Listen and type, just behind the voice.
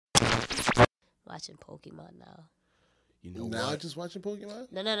Watching Pokemon now. You know now what? just watching Pokemon?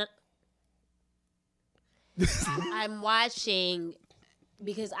 No. I'm watching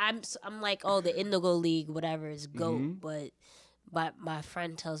because I'm like, oh, the Indigo League, whatever is GOAT, but my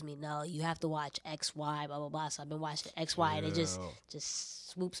friend tells me, no, you have to watch X, Y, blah, blah, blah. So I've been watching X, Y, and it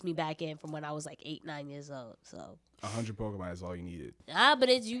just swoops me back in from when I was like 8, 9 years old. So 100 Pokemon is all you needed. but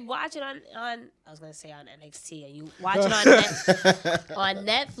it's you watch it on I was gonna say on NXT, and you watch it on on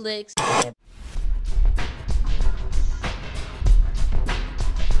Netflix.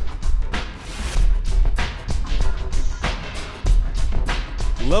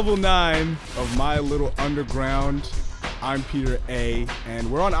 Level 9 of My Little Underground. I'm Peter A,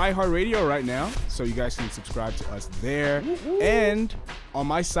 and we're on iHeartRadio right now, so you guys can subscribe to us there. And on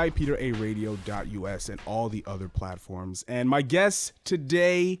my site, peteraradio.us, and all the other platforms. And my guests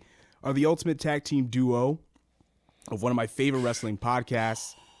today are the ultimate tag team duo of one of my favorite wrestling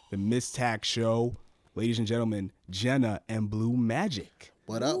podcasts, The Miss Tag Show. Ladies and gentlemen, Jenna and Blue Magic.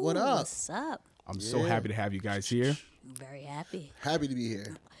 What up? What up? What's up? I'm so happy to have you guys here. I'm very happy. Happy to be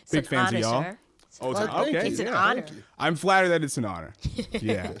here. It's Big an fans honor, of y'all. sir. Oh, okay. It's an honor. I'm flattered that it's an honor.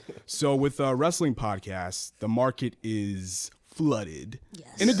 Yeah. So with wrestling podcasts, the market is flooded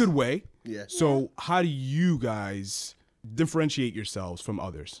in a good way. Yeah. So how do you guys differentiate yourselves from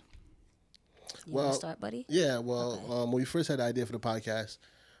others? You want to start, buddy? Yeah, well, when we first had the idea for the podcast,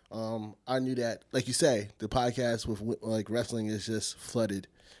 I knew that, like you say, the podcast with like wrestling is just flooded,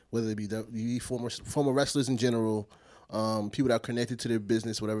 whether it be former wrestlers in general, people that are connected to their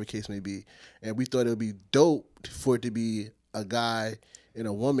business, whatever the case may be. And we thought it would be dope for it to be a guy and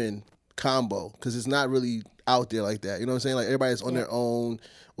a woman combo, because it's not really out there like that. You know what I'm saying? Like everybody's on their own,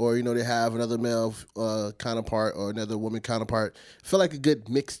 or, you know, they have another male counterpart or another woman counterpart. Felt like a good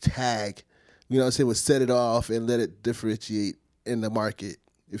mixed tag, you know what I'm saying, would set it off and let it differentiate in the market,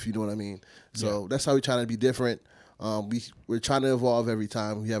 if you know what I mean. So that's how we're trying to be different. We're trying to evolve every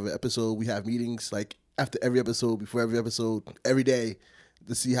time. We have an episode, we have meetings like after every episode, before every episode, every day,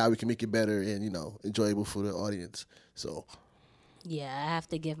 to see how we can make it better and, you know, enjoyable for the audience. So yeah, I have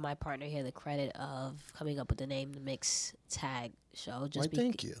to give my partner here the credit of coming up with the name, the Mixed Tag Show.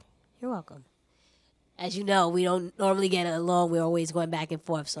 Thank you. You're welcome. As you know, we don't normally get along. We're always going back and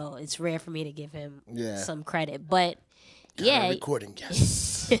forth, so it's rare for me to give him some credit. But Recording,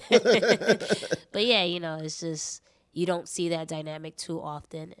 yes. But yeah, you know, it's just you don't see that dynamic too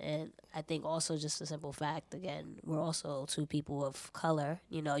often, and I think also just a simple fact, again, we're also two people of color.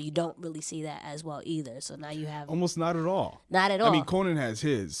 You know, you don't really see that as well either. So now you have Almost not at all. Not at all. I mean, Conan has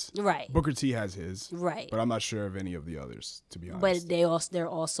his. Right. Booker T has his. Right. But I'm not sure of any of the others, to be honest. But they're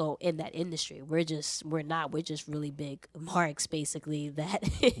also in that industry. We're just really big marks, basically,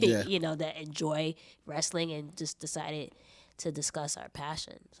 that you know, that enjoy wrestling and just decided to discuss our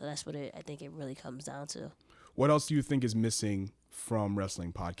passion. So that's what I think it really comes down to. What else do you think is missing from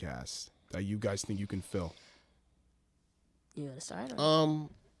wrestling podcasts that you guys think you can fill? You want to start?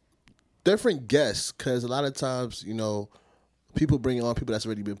 Different guests, because a lot of times, you know, people bring on people that's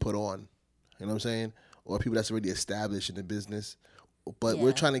already been put on, you know what I'm saying? Or people that's already established in the business. But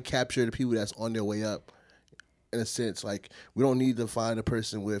we're trying to capture the people that's on their way up. In a sense, like, we don't need to find a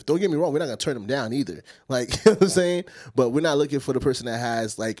person with, don't get me wrong, we're not going to turn them down either. Like, you know what I'm saying? But we're not looking for the person that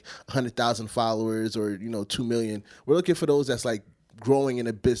has, like, 100,000 followers or, you know, 2 million. We're looking for those that's, like, growing in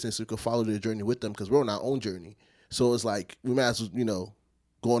a business who can follow their journey with them, because we're on our own journey. So it's like, we might as well, you know,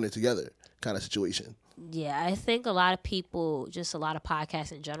 go on it together kind of situation. Yeah, I think a lot of people, just a lot of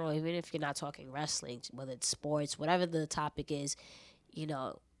podcasts in general, even if you're not talking wrestling, whether it's sports, whatever the topic is, you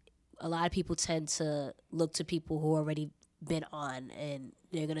know, a lot of people tend to look to people who already been on, and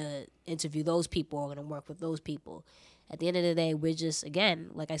they're going to interview those people or going to work with those people. At the end of the day, we're just, again,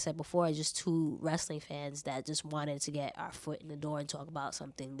 like I said before, just two wrestling fans that just wanted to get our foot in the door and talk about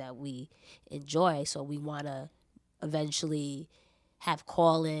something that we enjoy. So we want to eventually have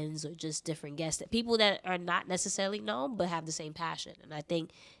call-ins or just different guests, people that are not necessarily known but have the same passion. And I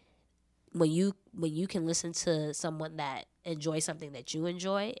think when you can listen to someone that enjoys something that you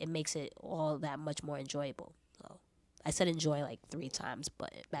enjoy, it makes it all that much more enjoyable. So I said enjoy like 3 times,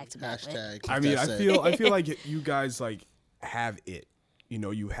 but back to back. Hashtag. I mean, I feel like you guys like have it. You know,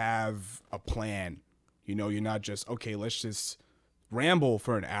 you have a plan. You know, you're not just, okay, let's just ramble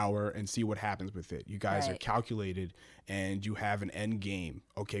for an hour and see what happens with it. You guys are calculated and you have an end game.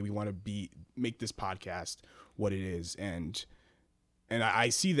 Okay, we want to make this podcast what it is. And I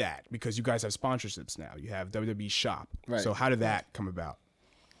see that because you guys have sponsorships now. You have WWE Shop. Right. So how did that come about?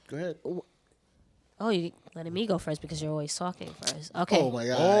 Go ahead. Oh, you letting me go first because you're always talking first. Okay. Oh my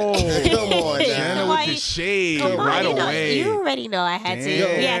God! Oh, Come on, Jenna now. with the shade Come on, right you know, away. you already know I had to.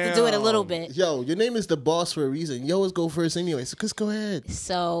 We had to do it a little bit. Yo, your name is the boss for a reason. You always go first anyway, so just go ahead.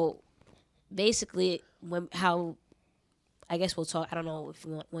 So, basically, how I guess we'll talk. I don't know if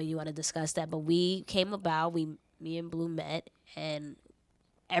when you want to discuss that, but we came about. Me and Blue met, and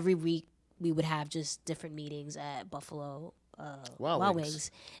every week we would have just different meetings at Buffalo Wild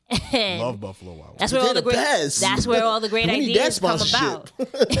Wings. And Love Buffalo Wild Wings. that's where all the great. That's where all the great We need that ideas come about.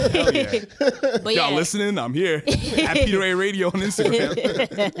 Hell yeah. But Y'all yeah, listening? I'm here at Peter A Radio on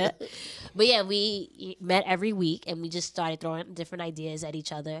Instagram. but yeah, we met every week, and we just started throwing different ideas at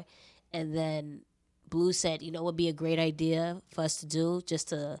each other, and then Blue said, "You know, what would be a great idea for us to do just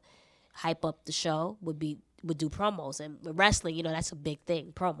to hype up the show would do promos, and with wrestling, you know, that's a big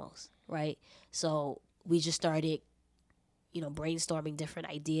thing, promos, right? So we just started, you know, brainstorming different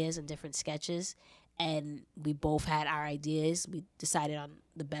ideas and different sketches, and we both had our ideas. We decided on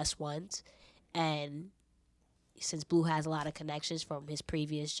the best ones, and since Blue has a lot of connections from his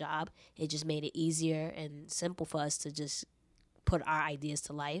previous job, it just made it easier and simple for us to just put our ideas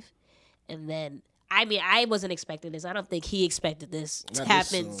to life. And then, I mean, I wasn't expecting this. I don't think he expected this to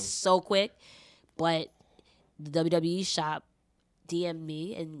happen so quick, but the WWE shop DM'd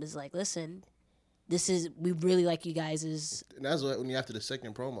me and was like, "Listen, we really like you guys." And that's what when you after the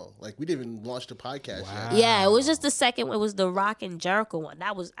second promo, like we didn't even launch the podcast yet. Yeah, it was just the second. It was the Rock and Jericho one.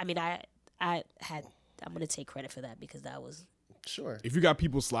 That was. I mean, I'm gonna take credit for that because that was. Sure. If you got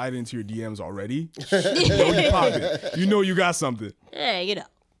people sliding into your DMs already, you popping. You know you got something. Yeah, you know.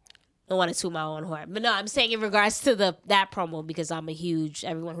 I don't want to toot my own horn. But no, I'm saying in regards to that promo because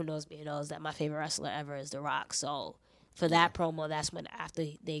everyone who knows me knows that my favorite wrestler ever is The Rock. So for that promo, that's when after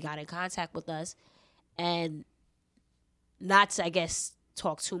they got in contact with us. And not to, I guess,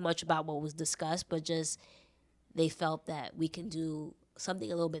 talk too much about what was discussed, but just they felt that we can do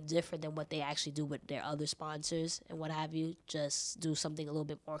something a little bit different than what they actually do with their other sponsors and what have you. Just do something a little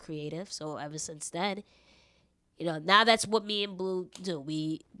bit more creative. So ever since then, you know, now that's what me and Blue do.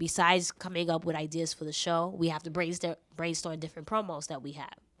 We, besides coming up with ideas for the show, we have to brainstorm different promos that we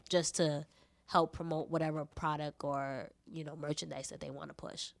have just to help promote whatever product or, you know, merchandise that they want to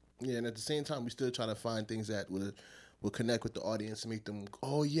push. Yeah, and at the same time, we still trying to find things that will connect with the audience and make them,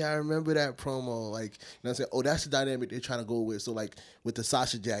 oh, yeah, I remember that promo. Like, you know what I'm saying? Oh, that's the dynamic they're trying to go with. So, like, with the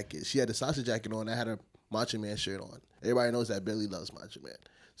Sasha jacket, she had the Sasha jacket on. I had her Macho Man shirt on. Everybody knows that Billy loves Macho Man.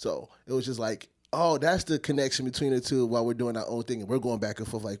 So, it was just like, oh, that's the connection between the two while we're doing our own thing. And we're going back and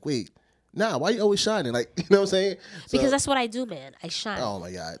forth like, wait, why you always shining? Like, you know what I'm saying? So, because that's what I do, man. I shine. Oh,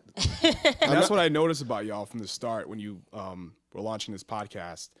 my God. And that's what I noticed about y'all from the start when you were launching this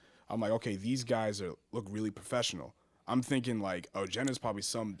podcast. I'm like, okay, these guys look really professional. I'm thinking like, oh, Jenna's probably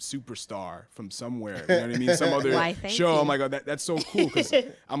some superstar from somewhere. You know what I mean? Some other show. I'm like, oh, that's so cool. Because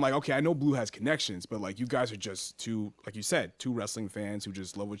I'm like, okay, I know Blue has connections, but like you guys are just two, like you said, two wrestling fans who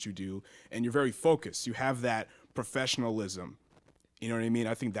just love what you do. And you're very focused. You have that professionalism. You know what I mean?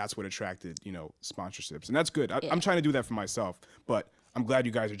 I think that's what attracted, you know, sponsorships. And that's good. I'm trying to do that for myself. But I'm glad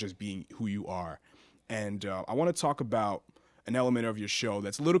you guys are just being who you are. And I want to talk about an element of your show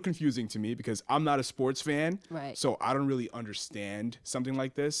that's a little confusing to me because I'm not a sports fan. Right. So I don't really understand something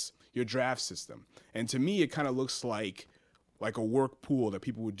like this, your draft system. And to me, it kind of looks like a work pool that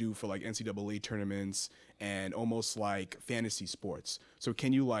people would do for like NCAA tournaments and almost like fantasy sports. So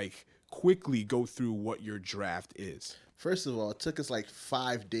can you like quickly go through what your draft is? First of all, it took us like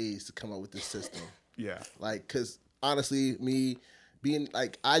 5 days to come up with this system. Yeah. Like, because honestly, me being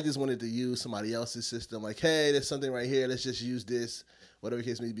like, I just wanted to use somebody else's system. Like, hey, there's something right here. Let's just use this, whatever the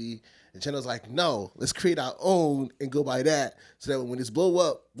case may be. And Jenna's like, no, let's create our own and go by that so that when this blow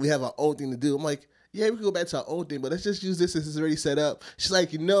up, we have our own thing to do. I'm like, yeah, we can go back to our own thing, but let's just use this since it's already set up. She's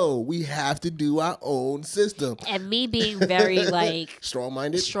like, no, we have to do our own system. And me being very like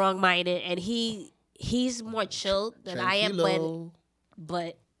strong-minded, and he's more chilled than I am,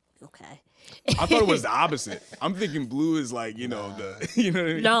 but okay. I thought it was the opposite. I'm thinking Blue is like, you know, you know what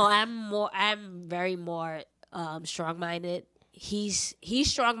I mean? No, I'm very more strong-minded. He's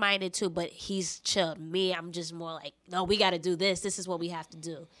strong-minded too, but he's chill. Me, I'm just more like, no, we got to do this. This is what we have to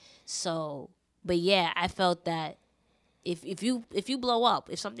do. So, but yeah, I felt that if you blow up,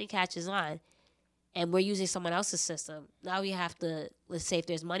 if something catches on, and we're using someone else's system, now we have to, let's say if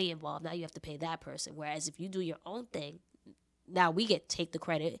there's money involved, now you have to pay that person. Whereas if you do your own thing, now we take the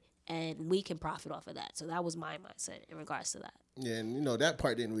credit and we can profit off of that. So that was my mindset in regards to that. Yeah, and you know, that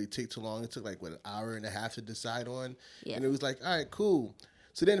part didn't really take too long. It took like, an hour and a half to decide on. Yeah. And it was like, all right, cool.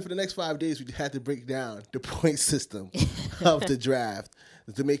 So then for the next 5 days, we had to break down the point system. of the draft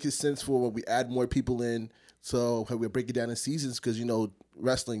to make it sense for when we add more people in. So we break it down in seasons because,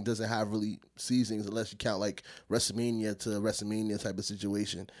 wrestling doesn't have really seasons unless you count like WrestleMania to WrestleMania type of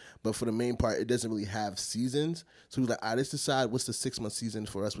situation. But for the main part, it doesn't really have seasons. So we like, let's decide what's the 6-month season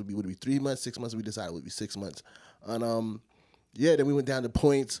for us would it be 3 months, 6 months? We decided it would be 6 months. And then we went down to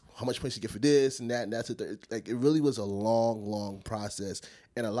points, how much points you get for this and that, and that's it. Like it really was a long, long process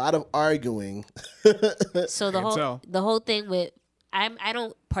and a lot of arguing. So the whole thing with I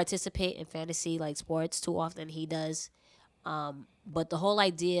don't participate in fantasy like sports too often. He does, but the whole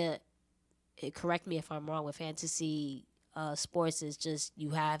idea, correct me if I'm wrong, with fantasy sports is just you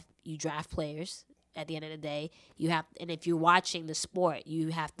draft players at the end of the day. And if you're watching the sport, you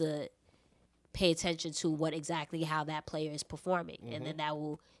have to pay attention to how that player is performing, and then that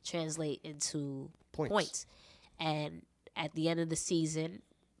will translate into points. And at the end of the season,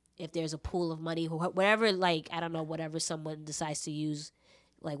 if there's a pool of money, whatever, like, I don't know, whatever someone decides to use,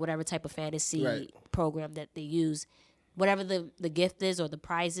 like whatever type of fantasy program that they use, whatever the gift is or the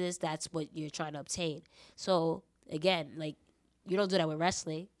prize is, that's what you're trying to obtain. So again, like, you don't do that with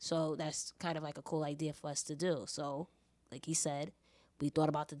wrestling. So that's kind of like a cool idea for us to do. So like he said, we thought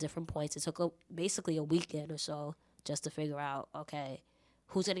about the different points. It took basically a weekend or so just to figure out, okay,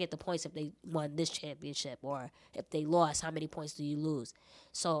 who's going to get the points if they won this championship, or if they lost, how many points do you lose?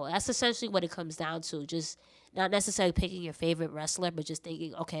 So that's essentially what it comes down to. Just not necessarily picking your favorite wrestler, but just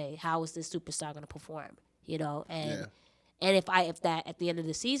thinking, okay, how is this superstar going to perform? And if at the end of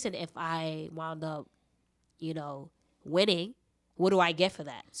the season, if I wound up, winning, what do I get for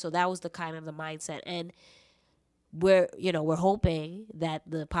that? So that was the kind of the mindset. And we're hoping that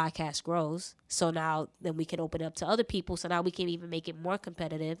the podcast grows. So now then we can open it up to other people. So now we can even make it more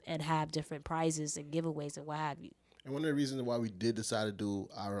competitive and have different prizes and giveaways and what have you. And one of the reasons why we did decide to do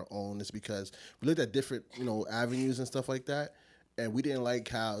our own is because we looked at different, avenues and stuff like that. And we didn't like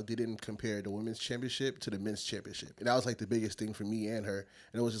how they didn't compare the women's championship to the men's championship. And that was like the biggest thing for me and her.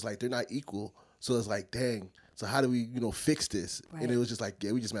 And it was just like, they're not equal. So it's like, dang. So how do we, fix this? Right. And it was just like,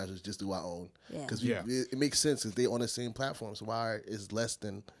 we just might as well just do our own. Because it makes sense because they're on the same platform. So why is less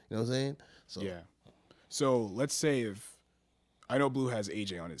than, you know what I'm saying? So yeah. So let's say if I know Blue has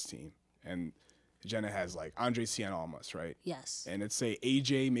AJ on his team and Jenna has like Andre Cien Almas, right? Yes. And let's say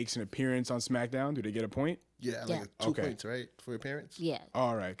AJ makes an appearance on SmackDown. Do they get a point? Yeah, like 2 points, right, for appearance? Yeah.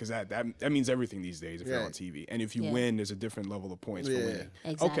 All right, because that means everything these days if you're on TV. And if you win, there's a different level of points for winning.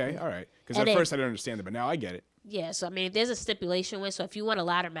 Exactly. Okay, all right. Because at first I didn't understand it, but now I get it. Yeah, so I mean, if there's a stipulation win, so if you win a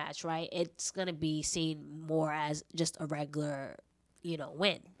ladder match, right, it's going to be seen more as just a regular,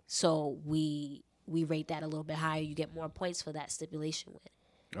 win. So we rate that a little bit higher. You get more points for that stipulation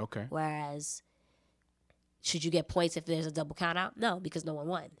win. Okay. Whereas, should you get points if there's a double count out? No, because no one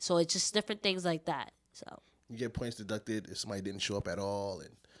won. So it's just different things like that. So you get points deducted if somebody didn't show up at all, and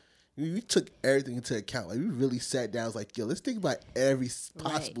we took everything into account. Like we really sat down, like, let's think about every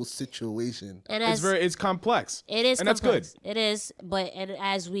possible situation. And it's complex. It is, and complex. That's good. It is, but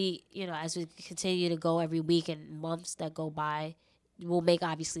as we continue to go every week and months that go by, we'll make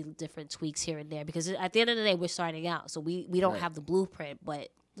obviously different tweaks here and there because at the end of the day, we're starting out, so we don't have the blueprint, but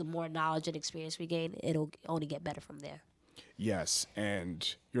the more knowledge and experience we gain, it'll only get better from there. Yes,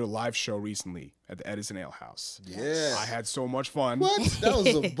 and your live show recently at the Edison Ale House. Yeah. I had so much fun. What? That was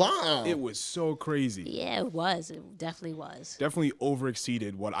a bomb. It was so crazy. Yeah, it was. It definitely was. Definitely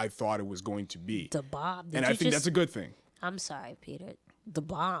overexceeded what I thought it was going to be. The bomb. And I think that's a good thing. I'm sorry, Peter. The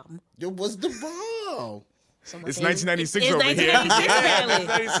bomb. It was the bomb. It's 1996 over here.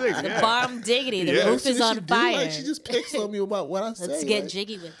 1996, The bomb diggity. The roof is on fire. Like, she just picks on me about what I say. Let's get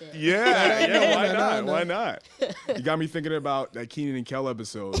jiggy with it. Yeah, why not? You got me thinking about that Keenan and Kel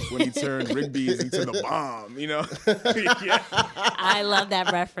episode when he turned Rigby's into the bomb, Yeah. I love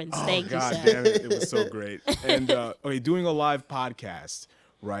that reference. Thank you, sir. Damn it was so great. And doing a live podcast,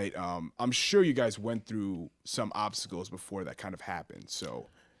 right? I'm sure you guys went through some obstacles before that kind of happened. So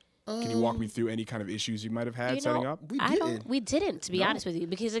can you walk me through any kind of issues you might have had setting up? We didn't, to be honest with you,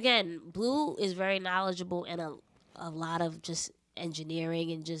 because again, Blue is very knowledgeable in a lot of just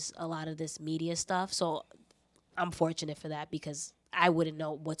engineering and just a lot of this media stuff. So I'm fortunate for that because I wouldn't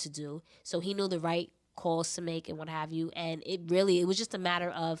know what to do. So he knew the right calls to make and what have you. And it was just a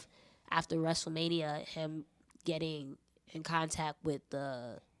matter of after WrestleMania, him getting in contact with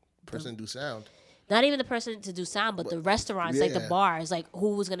the person do sound. Not even the person to do sound, but the restaurants, like the bars, like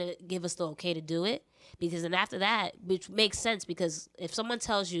who was going to give us the okay to do it. Because then after that, which makes sense because if someone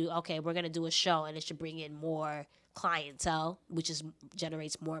tells you, okay, we're going to do a show and it should bring in more clientele, which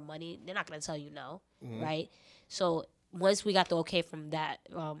generates more money, they're not going to tell you no, right? So once we got the okay from that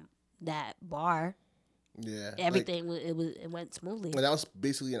bar, Yeah, everything it went smoothly. And that was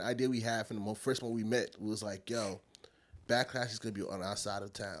basically an idea we had from the first one we met. It was like, yo, Backlash is gonna be on our side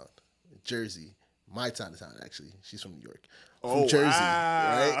of town, Jersey, my side of town actually. She's from New York. From Jersey,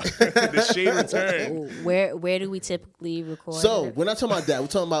 wow. right? The shade returned. Where do we typically record? So we're not talking about that. We're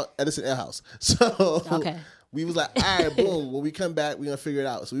talking about Edison Air House. So Okay. we was like, all right, boom. When we come back, we're gonna figure it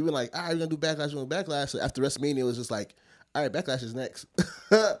out. So we were like, all right, we're gonna do Backlash. We're gonna do Backlash. So after WrestleMania, it was just like, all right, Backlash is next.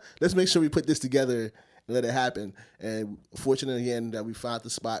 Let's make sure we put this together and let it happen. And fortunate again that we found the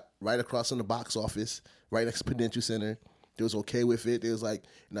spot right across from the box office, right next to Prudential Center. They was okay with it. They was like,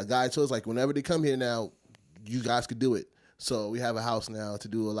 and the guy told us like, whenever they come here now, you guys could do it. So we have a house now to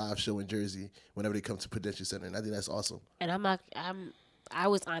do a live show in Jersey whenever they come to Prudential Center, and I think that's awesome. And I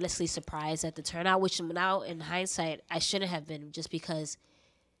was honestly surprised at the turnout, which now in hindsight I shouldn't have been, just because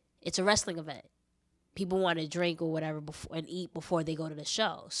it's a wrestling event. People want to drink or whatever and eat before they go to the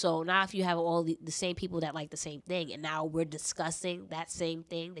show. So now if you have all the same people that like the same thing, and now we're discussing that same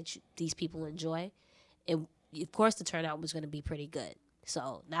thing that these people enjoy, and of course the turnout was going to be pretty good.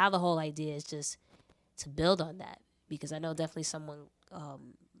 So now the whole idea is just to build on that, because I know definitely someone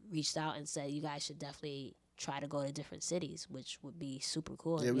reached out and said you guys should definitely try to go to different cities, which would be super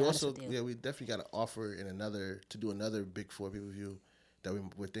cool. Yeah, we definitely got an offer to do another Big Four pay-per-view that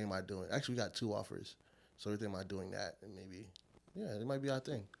we're thinking about doing. Actually, we got 2 offers, so we're thinking about doing that, and maybe, it might be our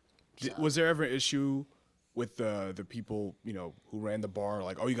thing. Was there ever an issue with the people, who ran the bar,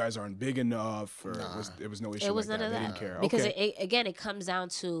 like, oh, you guys aren't big enough, or there was no issue it was like none that? of They that. didn't care. Because okay. it comes down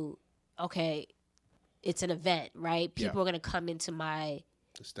to, okay, it's an event, right? People are going to come into my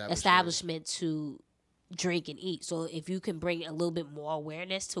establishment to drink and eat. So if you can bring a little bit more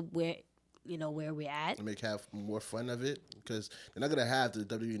awareness to where we're at, and have more fun of it, because they're not gonna have the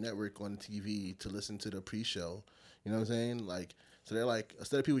WWE Network on TV to listen to the pre-show. You know what I'm saying? Like, so they're like,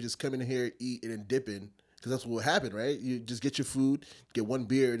 instead of people just coming in here, eat, and then dipping, because that's what will happen, right? You just get your food, get 1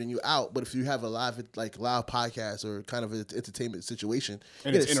 beer, and then you're out. But if you have a live podcast or kind of an entertainment situation,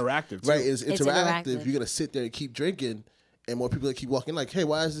 and it's interactive, too. Right? It's interactive. You're gonna sit there and keep drinking, and more people that keep walking. Like, hey,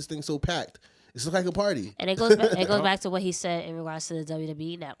 why is this thing so packed? It's like a party. And it goes back to what he said in regards to the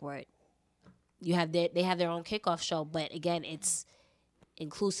WWE Network. They have their own kickoff show, but again, it's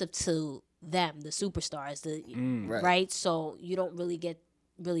inclusive to them, the superstars, right? So you don't really get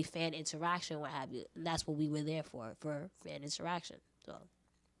fan interaction, what have you. And that's what we were there for fan interaction. So,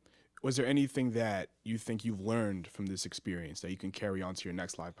 was there anything that you think you've learned from this experience that you can carry on to your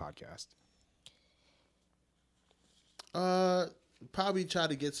next live podcast? Probably try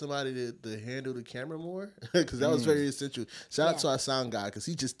to get somebody to handle the camera more, because that was very essential. Shout out to our sound guy, because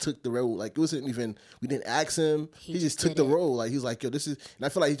he just took the role. Like, it wasn't even, we didn't ask him. He just took the role. Like, he was like, yo, this is, and I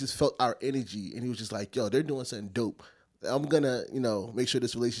feel like he just felt our energy, and he was just like, yo, they're doing something dope. I'm gonna, make sure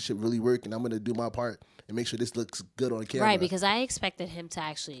this relationship really work, and I'm gonna do my part and make sure this looks good on camera. Right, because I expected him to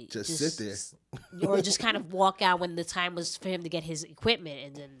actually just sit there, or just kind of walk out when the time was for him to get his equipment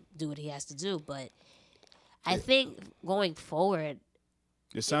and then do what he has to do. But I think going forward,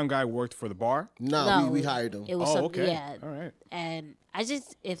 the sound guy worked for the bar? No, we hired him. It was okay. Yeah. All right. And I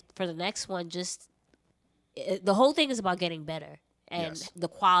just, if for the next one, the whole thing is about getting better and the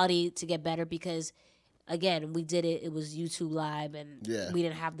quality to get better, because again, we did it was YouTube Live, and we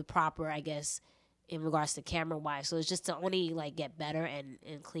didn't have the proper, I guess, in regards to camera wise. So it's just to only get better and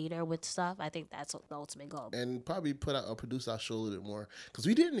cleaner with stuff. I think that's the ultimate goal. And probably produce our show a little bit more, because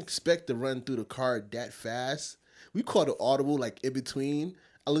we didn't expect to run through the card that fast. We called it audible, in between.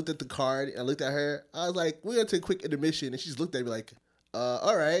 I looked at the card, and I looked at her. I was like, we're going to take a quick intermission. And she just looked at me like,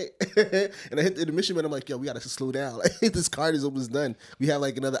 all right. And I hit the intermission, but I'm like, yo, we got to slow down. This card is almost done. We have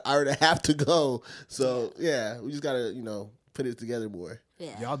another hour and a half to go. So, we just got to, put it together more.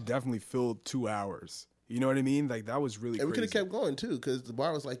 Yeah. Y'all definitely filled 2 hours. You know what I mean? That was really crazy. And we could have kept going, too, because the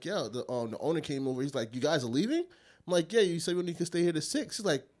bar was like, yo, the owner came over. He's like, you guys are leaving? I'm like, yeah, you said we only can stay here to 6. He's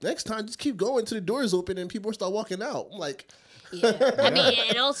like, next time, just keep going till the doors open and people start walking out. I'm like... Yeah. I mean,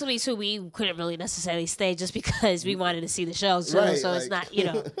 and ultimately, too, we couldn't really necessarily stay just because we wanted to see the show, too. Right, so it's not,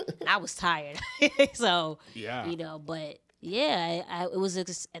 I was tired. So, but yeah, it was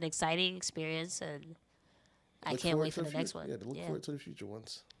an exciting experience, and I can't wait for the next one. Yeah, look forward to the future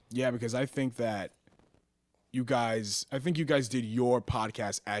ones. Yeah, because I think that you guys did your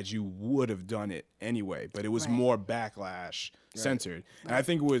podcast as you would have done it anyway, but it was more Backlash centered. And I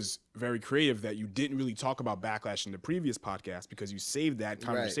think it was very creative that you didn't really talk about Backlash in the previous podcast, because you saved that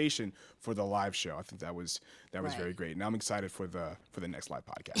conversation for the live show. I think that was very great. And I'm excited for the next live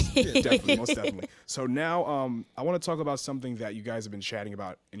podcast. Definitely, most definitely. So now I want to talk about something that you guys have been chatting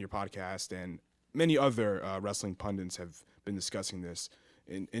about in your podcast, and many other wrestling pundits have been discussing this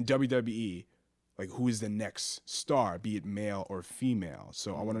in WWE. like who is the next star, be it male or female.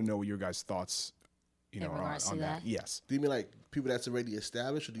 So I want to know what your guys' thoughts, In are regards to on that. that? Yes. Do you mean like people that's already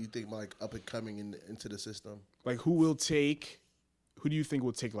established, or do you think like up and coming into the system? Like who do you think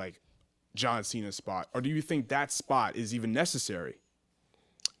will take like John Cena's spot? Or do you think that spot is even necessary?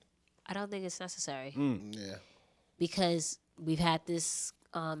 I don't think it's necessary Yeah. because we've had this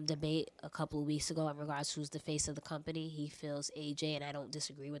debate a couple of weeks ago in regards to who's the face of the company. He feels AJ, and I don't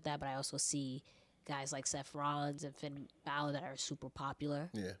disagree with that, but I also see guys like Seth Rollins and Finn Balor that are super popular.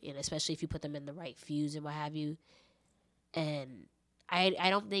 Yeah. And especially if you put them in the right feuds and what have you. And I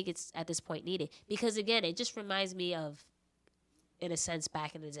don't think it's at this point needed. Because, again, it just reminds me of, in a sense,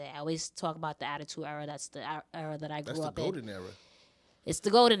 back in the day. I always talk about the Attitude Era. That's the era that I grew That's up the in. golden era. It's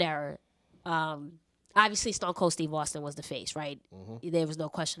the golden era. Obviously, Stone Cold Steve Austin was the face, right? There was no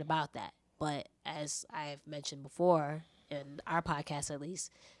question about that. But as I've mentioned before, in our podcast at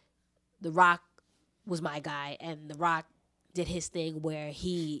least, The Rock was my guy, and The Rock did his thing where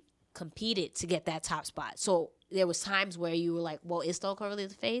he competed to get that top spot. So there was times where you were like, well, is Stone Cold really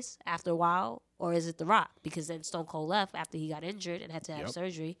the face after a while, or is it The Rock? Because then Stone Cold left after he got injured and had to have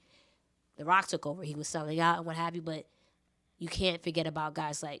surgery. The Rock took over. He was selling out and what have you, but you can't forget about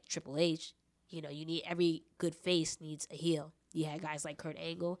guys like Triple H. You know, you need every good face needs a heel. You had guys like Kurt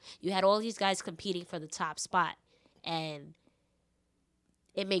Angle. You had all these guys competing for the top spot, and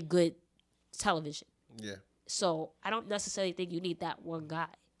it made good television. Yeah. So I don't necessarily think you need that one guy.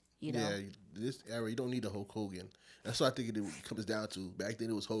 You know? Yeah, this era, you don't need a Hulk Hogan. That's what I think it comes down to. Back then,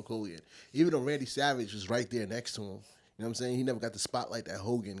 it was Hulk Hogan. Even though Randy Savage was right there next to him. You know what I'm saying? He never got the spotlight that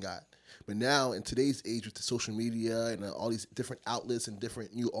Hogan got. But now, in today's age with the social media and all these different outlets and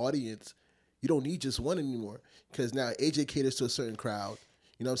different new audience, you don't need just one anymore. Because now AJ caters to a certain crowd.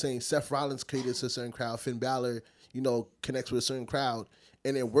 You know what I'm saying? Seth Rollins caters to a certain crowd. Finn Balor, connects with a certain crowd.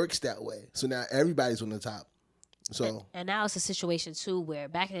 And it works that way. So now everybody's on the top. So and now it's a situation too where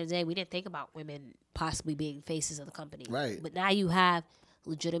back in the day we didn't think about women possibly being faces of the company. Right. But now you have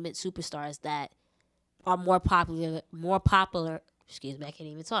legitimate superstars that are more popular. Excuse me, I can't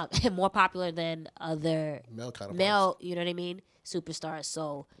even talk. More popular than other male, you know what I mean? Superstars.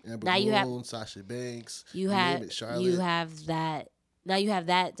 So Amber now you have Moon, Sasha Banks. you have that. Now you have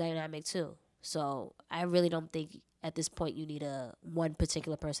that dynamic too. So I really don't think at this point you need one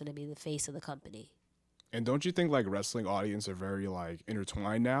particular person to be the face of the company. And don't you think like wrestling audience are very like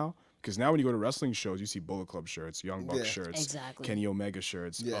intertwined now? Because now when you go to wrestling shows, you see Bullet Club shirts, Young Bucks shirts, exactly. Kenny Omega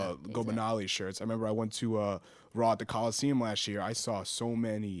shirts, exactly. Gobernale shirts. I remember I went to Raw at the Coliseum last year. I saw so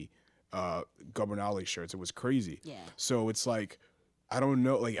many Gobernale shirts. It was crazy. Yeah. So it's like, I don't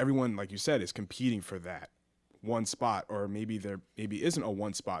know, like everyone, like you said, is competing for that one spot, or maybe there isn't a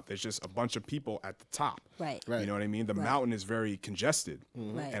one spot. There's just a bunch of people at the top. Right. You know what I mean? The mountain is very congested.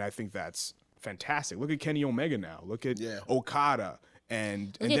 Right. And I think that's fantastic. Look at Kenny Omega now. Look at Okada.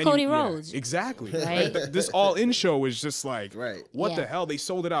 And Look at then Cody Rhodes. Exactly. Right? Like, this all-in show is just like, what the Yeah. hell? They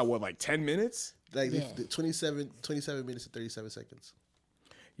sold it out, like 10 minutes? Like 27 minutes and 37 seconds.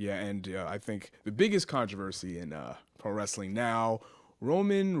 Yeah, and I think the biggest controversy in pro wrestling now,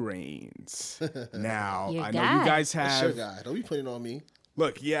 Roman Reigns. Now, Your I know guy. you guys That's have... your guy. Don't be putting it on me.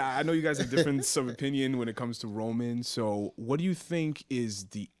 Look, yeah, I know you guys have difference of opinion when it comes to Roman. So what do you think is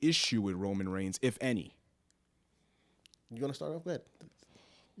the issue with Roman Reigns, if any? You going to start off? Go ahead.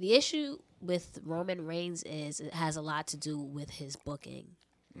 The issue with Roman Reigns is it has a lot to do with his booking,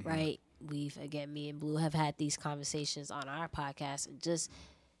 right? Me and Blue have had these conversations on our podcast,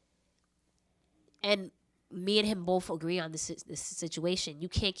 and me and him both agree on this situation. You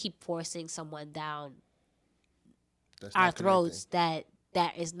can't keep forcing someone down our throats that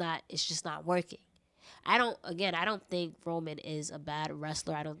is not, it's just not working. I don't think Roman is a bad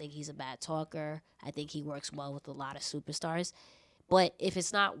wrestler. I don't think he's a bad talker. I think he works well with a lot of superstars. But if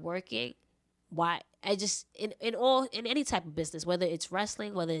it's not working, why? I just in any type of business, whether it's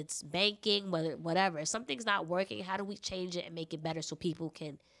wrestling, whether it's banking, whatever, if something's not working, how do we change it and make it better so people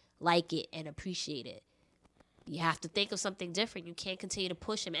can like it and appreciate it? You have to think of something different. You can't continue to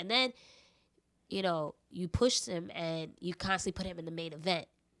push him. And then, you push him and you constantly put him in the main event,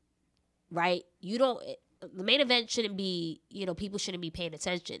 right? The main event shouldn't be, people shouldn't be paying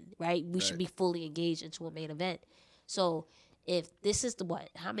attention, right? We should be fully engaged into a main event. So if this is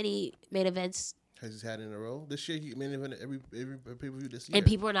how many main events has he had in a row? This year, he main event every pay-per-view this year. and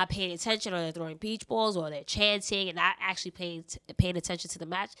people are not paying attention, or they're throwing beach balls, or they're chanting and not actually paying attention to the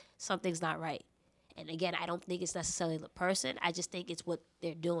match, something's not right. And again, I don't think it's necessarily the person. I just think it's what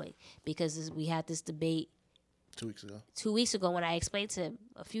they're doing. Because we had this debate 2 weeks ago. 2 weeks ago when I explained to him.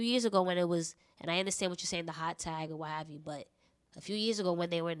 A few years ago when it was, and I understand what you're saying, the hot tag or what have you, but a few years ago when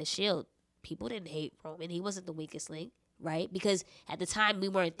they were in the Shield, people didn't hate Roman. He wasn't the weakest link, right? Because at the time, we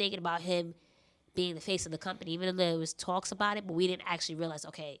weren't thinking about him being the face of the company, even though there was talks about it, but we didn't actually realize,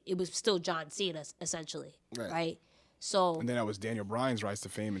 okay, it was still John Cena, essentially, right? So, and then that was Daniel Bryan's rise to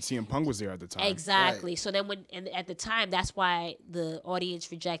fame, and CM Punk was there at the time. Exactly. Right. So then at the time, that's why the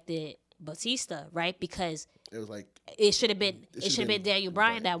audience rejected Batista, right? Because it was like it should have been Daniel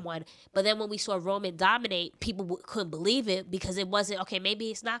Bryan that won. But then when we saw Roman dominate, people couldn't believe it because it wasn't, okay,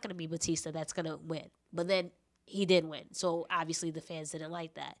 maybe it's not going to be Batista that's going to win. But then he did win. So obviously the fans didn't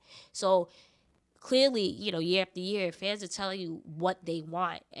like that. So clearly, year after year, fans are telling you what they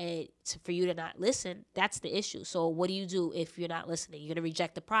want, and for you to not listen, that's the issue. So what do you do if you're not listening? You're going to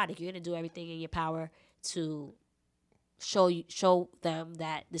reject the product. You're going to do everything in your power to show them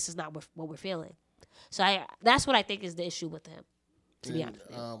that this is not what we're feeling. So that's what I think is the issue with him, to be honest.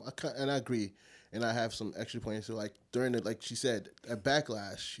 I agree. And I have some extra points. So, like, during the, like she said, at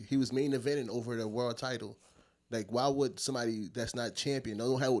Backlash, he was main eventing over the world title. Like, why would somebody that's not champion,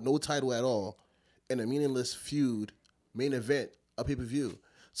 don't have no title at all, in a meaningless feud, main event, a pay-per-view?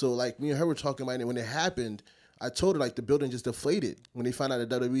 So, like, me and her were talking about it. When it happened, I told her, like, the building just deflated. When they found out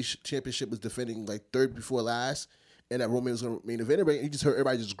the WWE Championship was defending, like, third before last, and that Roman was going to main event, you just heard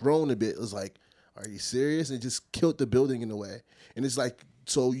everybody just groan a bit. It was like, are you serious? And it just killed the building in a way. And it's like,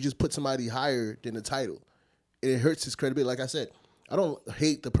 so you just put somebody higher than the title. And it hurts his credibility. Like I said, I don't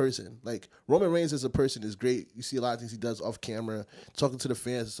hate the person. Like, Roman Reigns as a person is great. You see a lot of things he does off camera, talking to the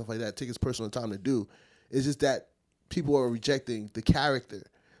fans and stuff like that. Take his personal time to do. It's just that people are rejecting the character.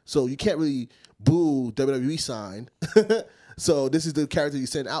 So you can't really boo WWE sign. So this is the character you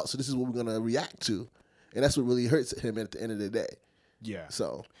send out. So this is what we're going to react to. And that's what really hurts him at the end of the day. Yeah.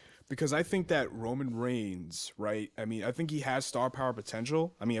 So, because I think that Roman Reigns, right? I mean, I think he has star power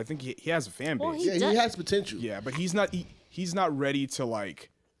potential. I mean, I think he has a fan base. Well, he has potential. Yeah, but he's not ready to, like,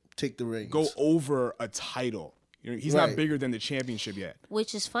 take the reins, go over a title. He's not bigger than the championship yet.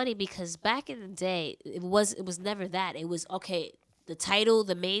 Which is funny because back in the day, it was never that. It was, okay,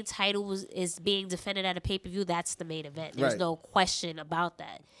 the main title is being defended at a pay-per-view. That's the main event. There's no question about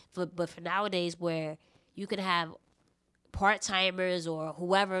that. But for nowadays, where you can have part-timers or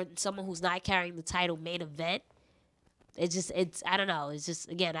whoever, someone who's not carrying the title main event, it's I don't know. It's just,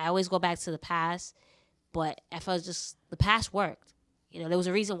 again, I always go back to the past, but I felt just the past worked. There was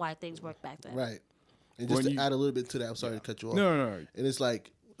a reason why things worked back then. Right. And just to add a little bit to that, I'm sorry to cut you off. No. And it's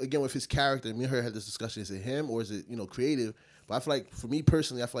like, again, with his character, me and her had this discussion, is it him or is it, creative? But I feel like, for me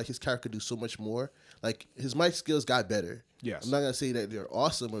personally, I feel like his character could do so much more. Like, his mic skills got better. Yes. I'm not going to say that they're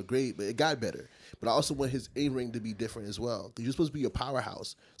awesome or great, but it got better. But I also want his in-ring to be different as well. Because you're supposed to be a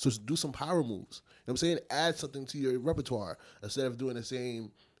powerhouse. So do some power moves. You know what I'm saying? Add something to your repertoire instead of doing the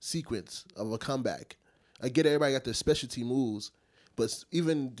same sequence of a comeback. I get everybody got their specialty moves, but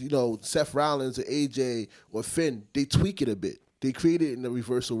even, Seth Rollins or AJ or Finn, they tweak it a bit. They create it in the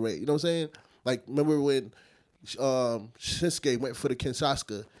reversal rate. You know what I'm saying? Like, remember when Shinsuke went for the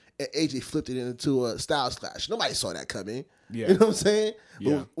Kinshasa and AJ flipped it into a Styles Clash? Nobody saw that coming. Yeah. You know what I'm saying?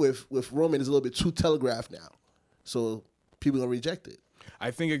 Yeah. But with Roman, it's a little bit too telegraphed now. So people are going to reject it.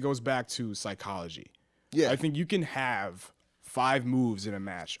 I think it goes back to psychology. Yeah. I think you can have 5 moves in a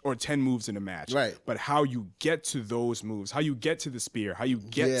match or 10 moves in a match. Right. But how you get to those moves, how you get to the spear, how you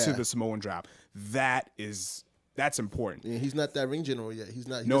get to the Samoan drop, that's important. Yeah, he's not that ring general yet. He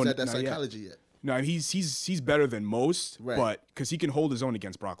doesn't have that psychology yet. No, he's better than most, right, but because he can hold his own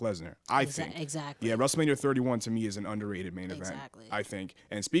against Brock Lesnar, I think. Exactly. Yeah, WrestleMania 31 to me is an underrated main event, I think.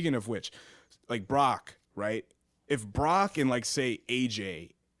 And speaking of which, like Brock, right? If Brock and, like, say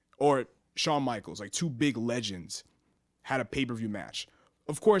AJ or Shawn Michaels, like 2 big legends, had a pay-per-view match,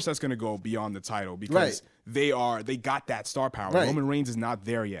 of course that's going to go beyond the title because they got that star power. Right. Roman Reigns is not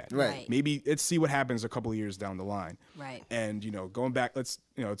there yet. Right. Maybe let's see what happens a couple of years down the line. Right. And, going back, let's,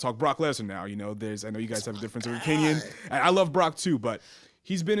 talk Brock Lesnar now. I know you guys have a difference of opinion. And I love Brock too, but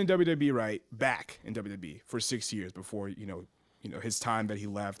he's been in WWE, back in WWE for 6 years before, his time that he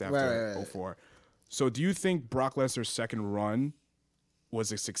left after 2004. So do you think Brock Lesnar's second run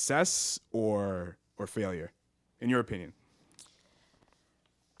was a success or failure, in your opinion?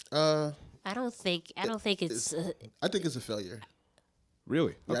 I don't think it's. I think it's a failure.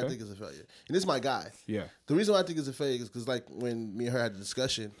 Really? Yeah, okay. I think it's a failure. And this is my guy. Yeah. The reason why I think it's a failure is because, like, when me and her had the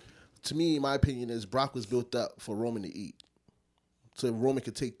discussion, to me, my opinion is Brock was built up for Roman to eat. So Roman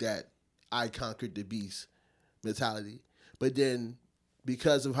could take that I conquered the beast mentality. But then,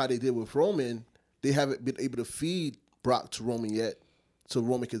 because of how they did with Roman, they haven't been able to feed Brock to Roman yet. So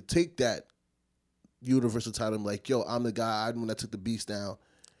Roman could take that universal title and be like, yo, I'm the guy. I'm the one that took the beast down.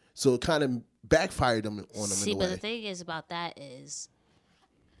 So it kind of backfired on him. See, but the thing is about that is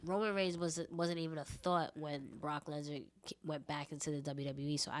Roman Reigns wasn't even a thought when Brock Lesnar went back into the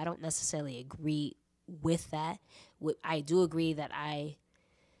WWE. So I don't necessarily agree with that. I do agree that I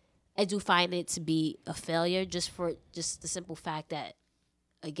do find it to be a failure just for the simple fact that,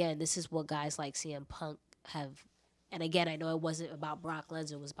 again, this is what guys like CM Punk have. And again, I know it wasn't about Brock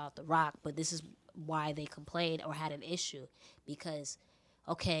Lesnar, it was about The Rock, but this is why they complained or had an issue. Because,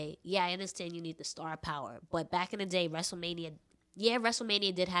 okay, yeah, I understand you need the star power, but back in the day, WrestleMania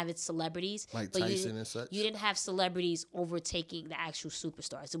did have its celebrities. Like but Tyson and such. You didn't have celebrities overtaking the actual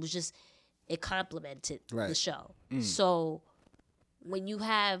superstars. It was just, it complemented the show. So when you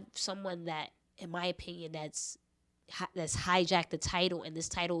have someone that, in my opinion, that's hijacked the title, and this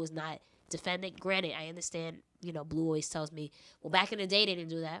title is not defended. Granted, I understand, Blue always tells me, well, back in the day they didn't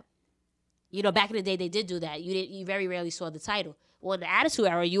do that. Back in the day they did do that. You very rarely saw the title. Well, in the Attitude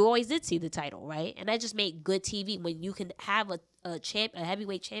Era, you always did see the title, right? And that just made good TV. When you can have a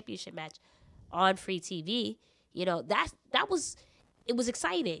heavyweight championship match on free TV, that was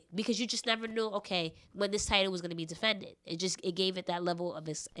exciting because you just never knew, okay, when this title was going to be defended. It gave it that level of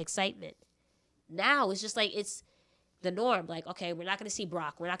excitement. Now it's just like it's the norm. Like, okay, we're not going to see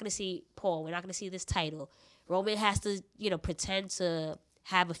Brock. We're not going to see Paul. We're not going to see this title. Roman has to, pretend to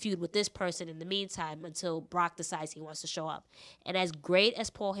have a feud with this person in the meantime until Brock decides he wants to show up. And as great as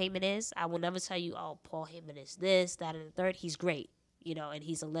Paul Heyman is, I will never tell you, oh, Paul Heyman is this, that, and the third. He's great, and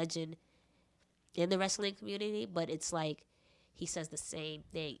he's a legend in the wrestling community. But it's like he says the same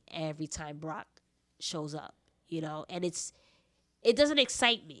thing every time Brock shows up, and it doesn't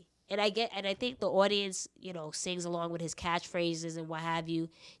excite me. And I think the audience, sings along with his catchphrases and what have you,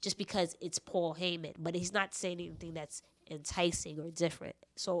 just because it's Paul Heyman. But he's not saying anything that's enticing or different.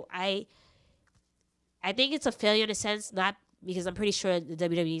 So I think it's a failure in a sense, not because I'm pretty sure the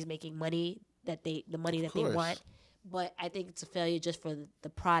WWE is making money the money that they want, but I think it's a failure just for the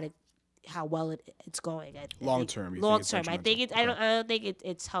product, how well it's going. Long term, I don't think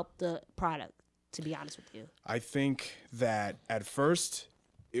it's helped the product, to be honest with you. I think that at first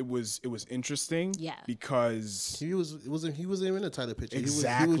it was interesting, because he wasn't even in the title picture.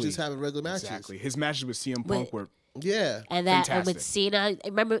 Exactly. He was just having regular matches. Exactly. His matches with CM Punk were and fantastic. With Cena,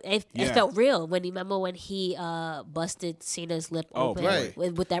 remember it felt real when he busted Cena's lip open. Right.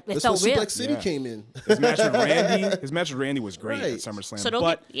 With that, it That's felt when real. Suplex City came in. His match with Randy was great at SummerSlam. So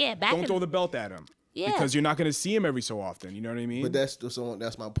don't throw the belt at him. Yeah. Because you're not going to see him every so often. You know what I mean? But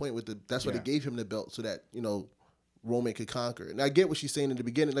that's my point with that's what they gave him the belt, so that Roman could conquer. And I get what she's saying in the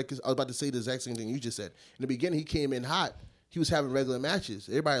beginning. Like, I was about to say the exact same thing you just said. In the beginning, he came in hot. He was having regular matches.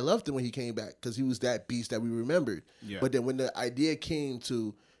 Everybody loved him when he came back because he was that beast that we remembered. Yeah. But then when the idea came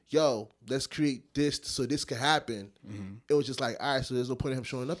to, let's create this so this could happen, it was just like, all right, so there's no point in him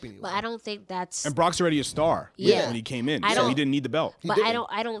showing up anymore. But I don't think that's... And Brock's already a star when he came in, so he didn't need the belt. But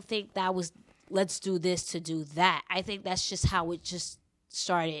I don't think that was, let's do this to do that. I think that's just how it just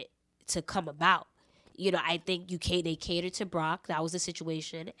started to come about. I think they catered to Brock. That was the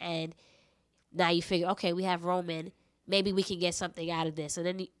situation. And now you figure, okay, we have Roman. Maybe we can get something out of this.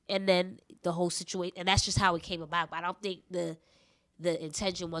 And then the whole situation. And that's just how it came about. But I don't think the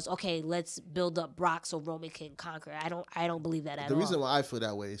intention was, okay, let's build up Brock so Roman can conquer. I don't believe that at all. The reason why I feel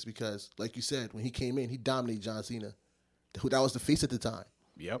that way is because, like you said, when he came in, he dominated John Cena. That was the face at the time.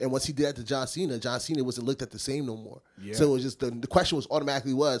 Yep. And once he did that to John Cena wasn't looked at the same no more. Yeah. So it was just the question was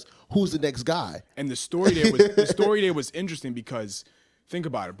automatically who's the next guy? And the story there was interesting because think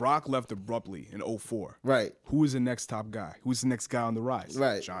about it. Brock left abruptly in 2004. Right. Who is the next top guy? Who's the next guy on the rise?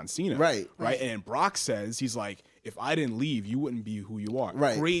 Right. John Cena. Right. And Brock says, he's like, if I didn't leave, you wouldn't be who you are.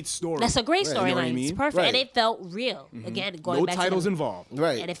 Right. Great story. That's a great storyline. You know what I mean? It's perfect. Right. And it felt real. Again, going back to no titles involved.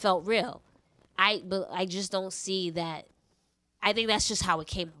 Right. And it felt real. But I just don't see that. I think that's just how it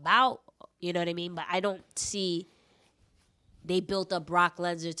came about. You know what I mean? But I don't see they built up Brock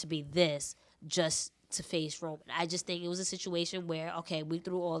Lesnar to be this just to face Roman. I just think it was a situation where, okay, we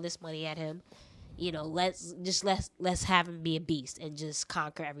threw all this money at him. Let's have him be a beast and just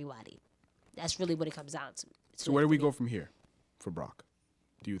conquer everybody. That's really what it comes down to. So where do we go from here for Brock,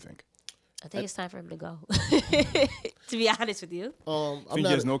 do you think? I think it's time for him to go. To be honest with you. Think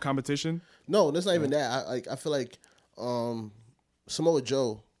he has no competition? No, that's not even that. I feel like Samoa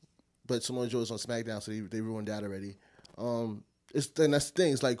Joe, but Samoa Joe is on SmackDown, so they ruined that already. That's the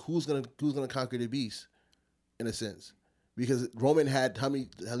thing. It's like who's gonna conquer the beast, in a sense, because Roman had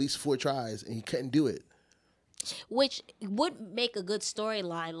at least 4 tries and he couldn't do it. Which would make a good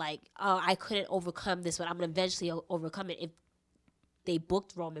storyline. Like, I couldn't overcome this, but I'm gonna eventually overcome it if they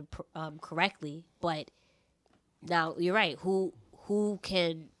booked Roman correctly. But now you're right. Who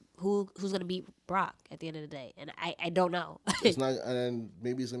who's gonna beat Brock at the end of the day, and I don't know. It's not, and then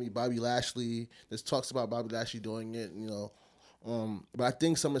maybe it's gonna be Bobby Lashley. There's talks about Bobby Lashley doing it, but I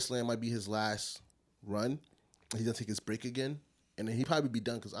think SummerSlam might be his last run. He's gonna take his break again, and then he'd probably be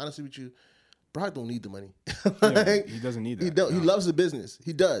done. Because honestly, with you, Brock don't need the money. He doesn't need that. He loves the business.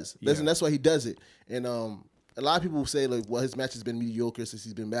 He does. Yeah. That's why he does it. And a lot of people say like, well, his match has been mediocre since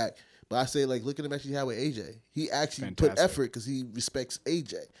he's been back. But I say like, look at the match he had with AJ. He actually put effort because he respects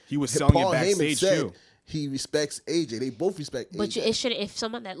AJ. He was selling Paul it backstage too. He respects AJ. They both respect AJ. But it should, if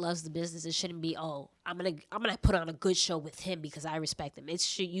someone that loves the business, it shouldn't be, I'm gonna put on a good show with him because I respect him.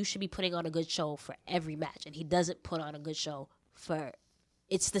 You should be putting on a good show for every match, and he doesn't put on a good show for.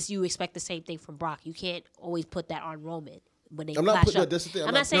 It's this. You expect the same thing from Brock. You can't always put that on Roman when they clash up. That's the thing.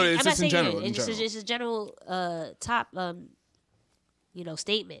 I'm not saying. No, it's I'm not saying in general. it. It's a general top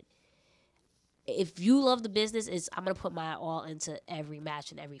statement. If you love the business, I'm gonna put my all into every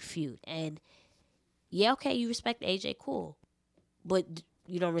match and every feud. And yeah, okay, you respect AJ, cool, but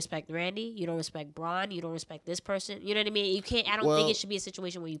you don't respect Randy, you don't respect Braun, you don't respect this person. You know what I mean? You can't. I don't think it should be a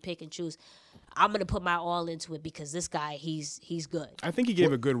situation where you pick and choose. I'm gonna put my all into it because this guy, he's good. I think he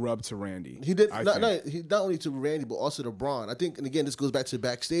gave a good rub to Randy. He did not only to Randy but also to Braun. I think, and again, this goes back to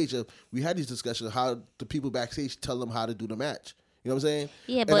backstage. We had these discussions of how the people backstage tell them how to do the match. You know what I'm saying?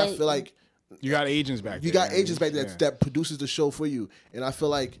 Yeah, but I feel like. You got agents back there. You got agents back there that produces the show for you. And I feel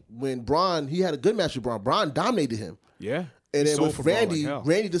like when Braun, he had a good match with Braun. Braun dominated him. Yeah. And then with Randy,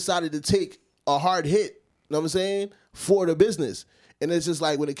 Randy decided to take a hard hit, you know what I'm saying, for the business. And it's just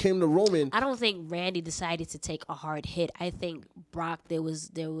like when it came to Roman. I don't think Randy decided to take a hard hit. I think Brock, there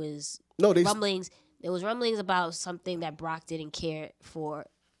was rumblings. There was rumblings about something that Brock didn't care for.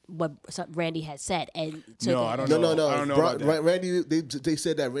 What Randy had said, and I don't know. No. I don't know about that. Randy, they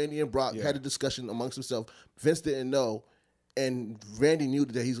said that Randy and Brock had a discussion amongst themselves. Vince didn't know, and Randy knew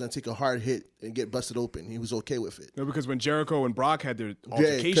that he's going to take a hard hit and get busted open. He was okay with it. No, because when Jericho and Brock had their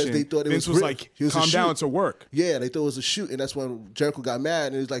altercation, they thought Vince was like, "Calm down, it's a work." Yeah, they thought it was a shoot, and that's when Jericho got mad,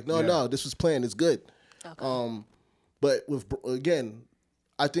 and he was like, "No, this was planned. It's good." Okay. But again,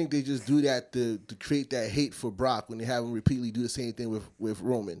 I think they just do that to create that hate for Brock when they have him repeatedly do the same thing with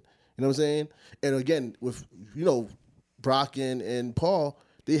Roman. You know what I'm saying? And again, with Brock and Paul,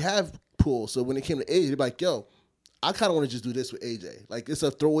 they have pull. So when it came to AJ, they're like, yo, I kind of want to just do this with AJ. Like, it's a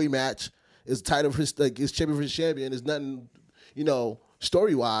throwaway match. It's title for it's champion for his champion. It's nothing,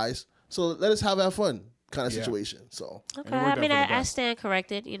 story-wise. So let us have that fun kind of situation. So okay, I mean, I stand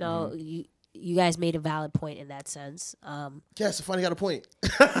corrected. You guys made a valid point in that sense. Yeah, so finally got a point.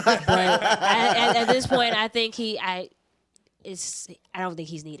 But at this point, I think I don't think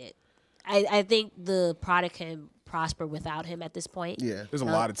he's needed. I think the product can prosper without him at this point. Yeah, there's a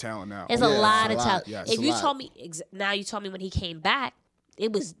lot of talent now. There's a lot of talent. Yes, if you told me now, you told me when he came back,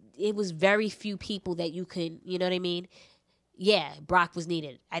 it was very few people that you could. You know what I mean? Yeah, Brock was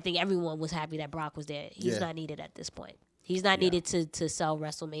needed. I think everyone was happy that Brock was there. He's not needed at this point. He's not needed to sell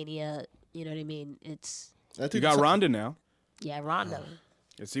WrestleMania. You know what I mean? You got Ronda now. Yeah, Ronda.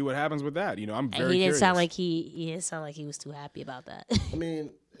 Let's see what happens with that. I'm very he didn't curious. He didn't sound like he was too happy about that. I mean,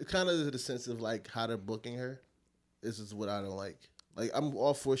 it kind of is the sense of like how they're booking her. This is what I don't like. Like, I'm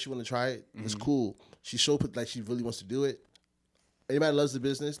all for she want to try it. It's cool. She showed like she really wants to do it. Anybody loves the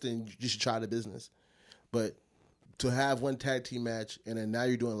business, then you should try the business. But to have one tag team match and then now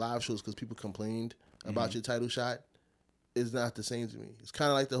you're doing live shows because people complained about your title shot is not the same to me. It's kind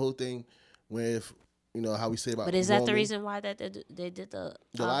of like the whole thing with, how we say about But is Roman. that the reason why they did the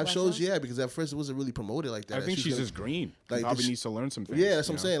live shows? Yeah, because at first it wasn't really promoted like that. I think she's just green. Like, probably needs to learn some things. Yeah, that's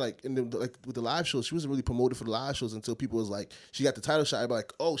what I'm saying. Like, like with the live shows, she wasn't really promoted for the live shows until people was like, she got the title shot. Everybody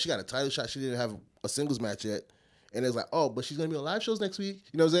like, oh, she got a title shot. She didn't have a singles match yet. And it's like, oh, but she's going to be on live shows next week.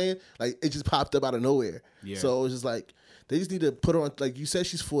 You know what I'm saying? Like, it just popped up out of nowhere. Yeah. So it's just like, they just need to put her on, like you said,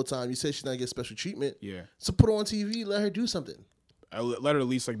 she's full-time. You said she's not going to get special treatment. Yeah. So put her on TV, let her do something. Let her at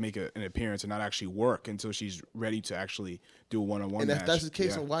least like make an appearance and not actually work until she's ready to actually do a one-on-one match. And if that's the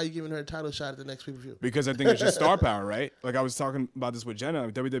case, then why are you giving her a title shot at the next pay-per-view? Because I think it's just star power, right? Like I was talking about this with Jenna.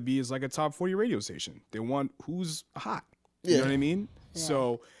 WWE is like a top 40 radio station. They want who's hot. You know what I mean? Yeah.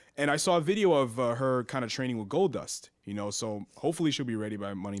 So, and I saw a video of her kind of training with Goldust, so hopefully she'll be ready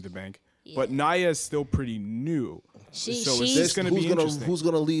by Money in the Bank. Yeah. But Nia is still pretty new. So it's going to be interesting. Who's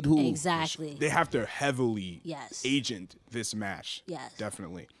going to lead who? Exactly. They have to heavily agent this match. Yes.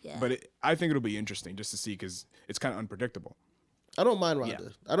 Definitely. Yeah. But I think it'll be interesting just to see because it's kind of unpredictable. I don't mind Ronda.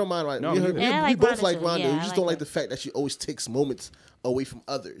 Yeah. I don't mind Ronda. No, we both like Ronda. We just don't like the fact that she always takes moments away from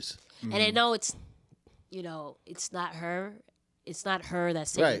others. And I know it's, it's not her. It's not her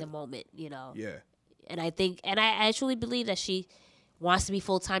that's taking the moment, Yeah. And I think, and I truly believe that she wants to be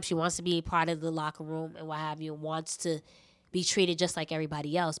full-time. She wants to be part of the locker room and what have you, and wants to be treated just like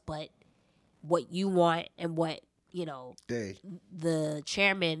everybody else. But what you want and what, the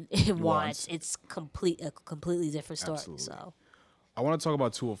chairman wants, it's a completely different story. Absolutely. So I want to talk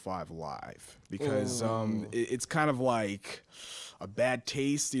about 205 Live because it's kind of like a bad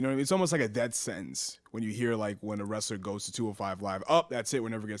taste. You know what I mean? It's almost like a death sentence when you hear like when a wrestler goes to 205 Live. Oh, that's it. We're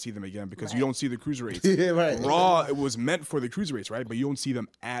never going to see them again because you don't see the cruiserweights. Yeah, right. Raw, it was meant for the cruiserweights, right? But you don't see them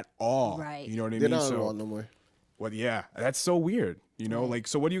at all. Right. You know what I They're mean? not on Raw no more. Well, yeah, that's so weird. Like,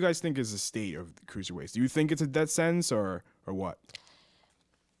 so what do you guys think is the state of the cruiserweights? Do you think it's a death sentence or what?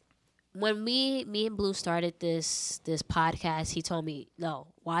 When me and Blue started this podcast, he told me, no,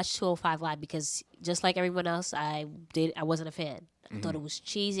 watch 205 Live because just like everyone else, I wasn't a fan. I thought it was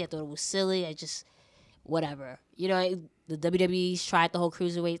cheesy. I thought it was silly. I just, whatever. The WWE's tried the whole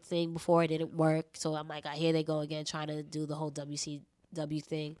cruiserweight thing before. It didn't work. So I'm like, here they go again trying to do the whole WCW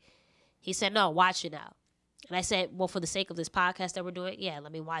thing. He said, no, watch it now. And I said, well, for the sake of this podcast that we're doing, yeah,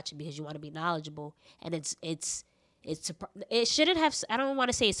 let me watch it because you want to be knowledgeable. And it shouldn't have, I don't want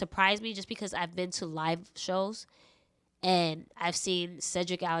to say it surprised me just because I've been to live shows and I've seen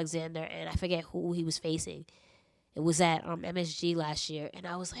Cedric Alexander and I forget who he was facing. It was at MSG last year. And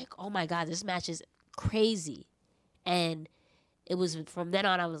I was like, oh my God, this match is crazy. And it was from then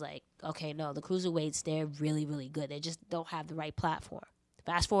on, I was like, okay, no, the cruiserweights, they're really, really good. They just don't have the right platform.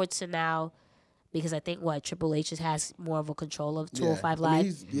 Fast forward to now, because I think Triple H has more of a control of 205 Live.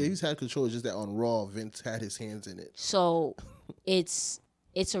 He's had control. It's just that on Raw, Vince had his hands in it. So it's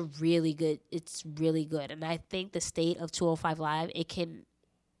really good, and I think the state of 205 Live, it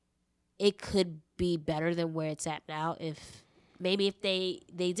could be better than where it's at now. If they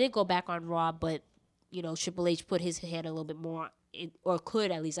did go back on Raw, but Triple H put his hand a little bit more, or could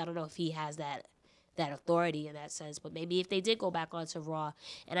at least. I don't know if he has that authority in that sense, but maybe if they did go back onto Raw,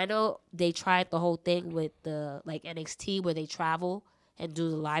 and I know they tried the whole thing with the like NXT where they travel and do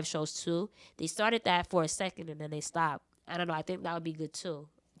the live shows too. They started that for a second and then they stopped. I don't know. I think that would be good too,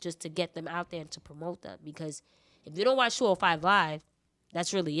 just to get them out there and to promote them, because if you don't watch 205 Live,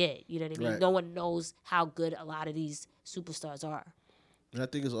 that's really it. You know what I mean? Right. No one knows how good a lot of these superstars are. And I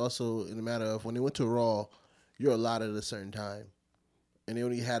think it's also in the matter of when they went to Raw, you're allotted at a certain time, and they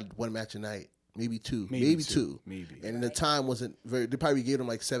only had one match a night. Maybe two. And the time wasn't very. They probably gave them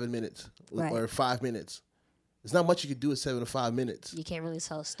like 7 minutes or 5 minutes. There's not much you could do in 7 to 5 minutes. You can't really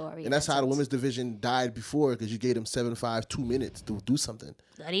tell a story. And that's how the women's division died before, because you gave them 7 to 5, 2 minutes to do something.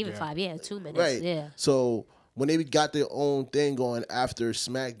 Not even 5, 2 minutes. Right. Yeah. So when they got their own thing going after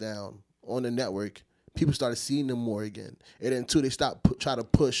SmackDown on the network, people started seeing them more again. And then too, they stopped trying to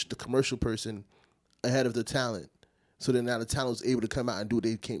push the commercial person ahead of the talent. So then now the talent was able to come out and do what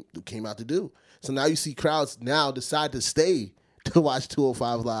they came out to do. So now you see crowds now decide to stay to watch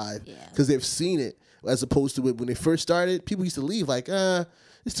 205 Live because they've seen it, as opposed to when they first started, people used to leave like,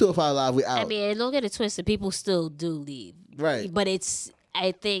 it's 205 Live, we out. I mean, don't get it twisted. People still do leave. Right. But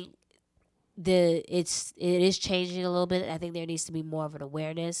I think it is changing a little bit. I think there needs to be more of an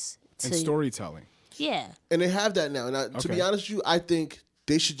awareness. And storytelling. Yeah. And they have that now. And to be honest with you, I think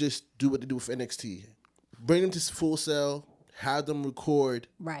they should just do what they do with NXT. Bring them to Full Sail, have them record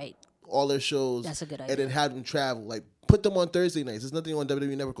all their shows. That's a good idea. And then have them travel. Like, put them on Thursday nights. There's nothing on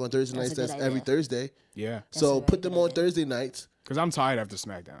WWE Network on Thursday nights. That's every Thursday. Yeah. So put them on Thursday nights. Because I'm tired after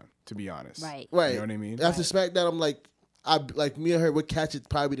SmackDown, to be honest. Right. Right. You know what I mean? After SmackDown, I'm like me and her would catch it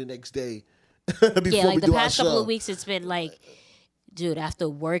probably the next day before we do our show. The past couple of weeks, it's been like, dude, after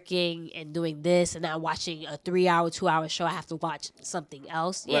working and doing this and now watching a 3-hour, 2-hour show, I have to watch something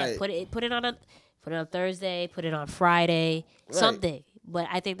else. Yeah, put it on Thursday, put it on Friday, something. But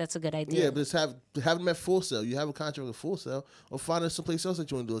I think that's a good idea. Yeah, but just have them at Full Sail. You have a contract with Full Sail, or find us someplace else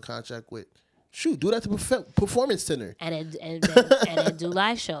that you want to do a contract with. Shoot, do that to Performance Center. And then do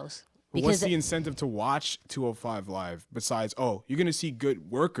live shows. But what's the incentive to watch 205 Live besides, you're going to see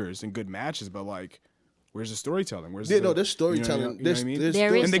good workers and good matches, but like, where's the storytelling? There's storytelling. You know what I mean?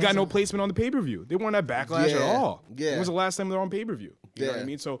 There is, and they got no placement on the pay-per-view. They weren't at Backlash at all. Yeah. When was the last time they were on pay-per-view? You know what I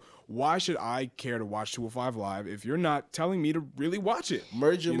mean? So why should I care to watch 205 Live if you're not telling me to really watch it?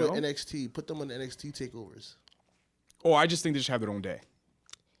 Merge them with NXT. Put them on the NXT takeovers. I just think they should have their own day.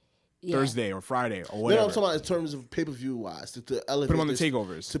 Yeah. Thursday or Friday or whatever. No, I'm talking about in terms of pay-per-view wise. To elevate put them on the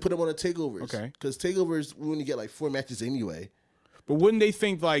takeovers. To put them on the takeovers. Okay. Because takeovers, we only get like 4 matches anyway. But wouldn't they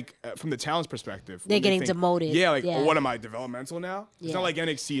think, like, from the talent's perspective, they're getting demoted? Yeah, like, what am I, developmental now? It's not like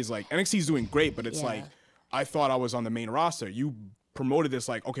NXT is doing great, but it's like, I thought I was on the main roster. You promoted this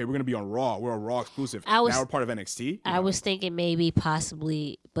like, okay, we're gonna be on Raw. We're a Raw exclusive. Now we're part of NXT. I was thinking maybe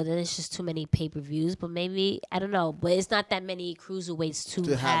possibly, but then it's just too many pay-per-views. But maybe I don't know. But it's not that many cruiserweights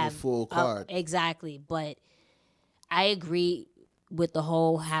to have a full card. Exactly. But I agree with the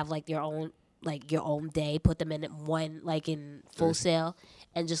whole have like your own day. Put them in one like in Full Sail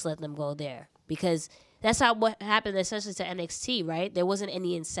and just let them go there because. That's how what happened essentially to NXT, right? There wasn't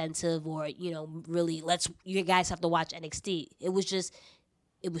any incentive or, really you guys have to watch NXT. It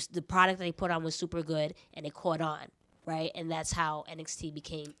was the product that they put on was super good and it caught on, right? And that's how NXT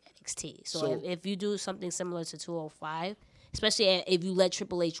became NXT. So if you do something similar to 205, especially if you let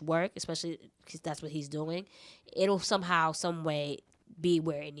Triple H work, especially because that's what he's doing, it'll somehow, some way be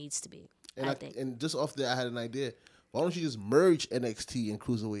where it needs to be, I think. And just off that, I had an idea. Why don't you just merge NXT and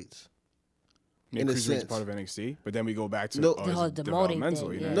cruiserweights? In a sense, part of NXT, but then we go back to the whole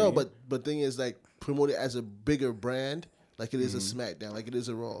demoting thing. No, but thing is like promote it as a bigger brand, like it is a SmackDown, like it is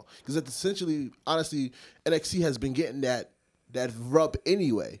a Raw, because essentially, honestly, NXT has been getting that rub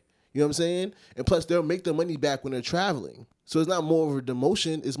anyway. You know what I'm saying? And plus, they'll make their money back when they're traveling, so it's not more of a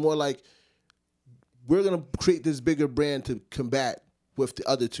demotion. It's more like we're gonna create this bigger brand to combat with the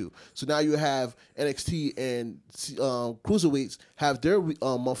other two. So now you have NXT and cruiserweights have their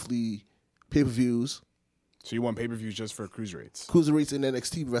monthly pay-per-views. So you want pay-per-views just for cruiserweights? Cruiserweights and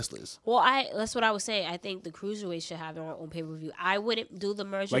NXT wrestlers. Well, that's what I was saying. I think the cruiserweights should have their own pay-per-view. I wouldn't do the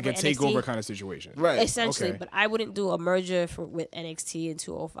merger like with a NXT. takeover kind of situation. Right. Essentially, okay. But I wouldn't do a merger with NXT and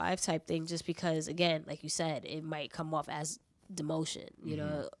 205 type thing just because, again, like you said, it might come off as demotion. You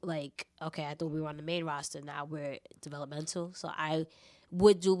know, like, okay, I thought we were on the main roster. Now we're developmental. So I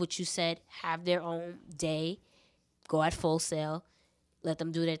would do what you said, have their own day, go at Full Sail, let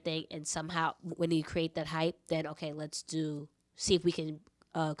them do their thing, and somehow when you create that hype, then okay, see if we can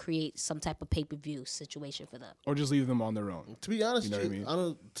create some type of pay-per-view situation for them, or just leave them on their own. To be honest, you know what I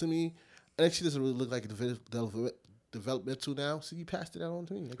mean? To me, NXT doesn't really look like a developmental now. So you passed it on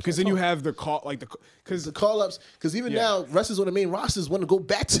to me because then you have the call, like the call ups. Because even now, wrestlers on the main rosters want to go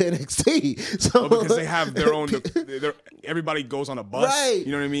back to NXT. So because they have their own. Everybody goes on a bus. Right.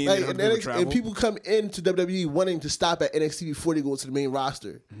 You know what I mean? Like, and people come into WWE wanting to stop at NXT before they go to the main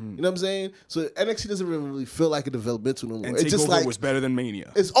roster. You know what I'm saying? So NXT doesn't really feel like a developmental no more. And it's TakeOver just like was better than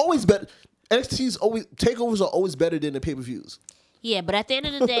Mania. It's always better. Takeovers are always better than the pay-per-views. Yeah, but at the end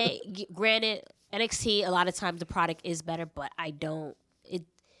of the day, granted, NXT, a lot of times the product is better, but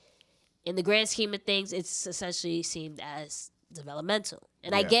in the grand scheme of things, it's essentially seemed as developmental.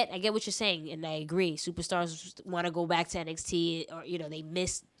 And I get what you're saying, and I agree. Superstars want to go back to NXT, or they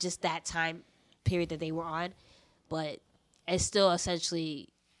miss just that time period that they were on, but it's still essentially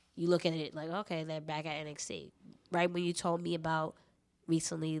you look at it like, okay, they're back at NXT. Right when you told me about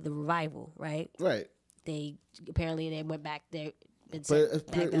recently the Revival, right? Right. They went back there.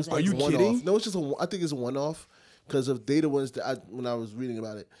 Are you kidding? No, it's just I think it's a one-off because of data ones that when I was reading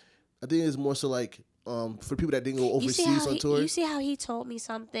about it. I think it's more so like for people that didn't go overseas on tour. You see how he told me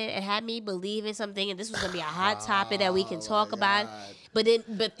something and had me believe in something, and this was gonna be a hot topic that we can talk about, but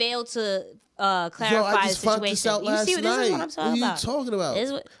failed to clarify the situation. This out last This is what I'm talking about. What are you talking about?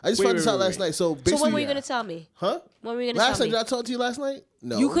 I just found this out last night. So basically, so when were you gonna tell me? Huh? When were you gonna tell me? Did I talk to you last night?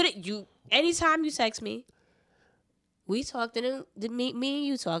 No. You couldn't. Anytime you text me. We talked, me and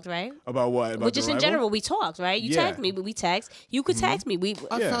you talked, right? About what? About just in general, we talked, right? You text me, but we text. You could text me.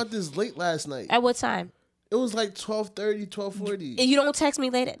 I found this late last night. At what time? It was like 12:30, 12:40. And you don't text me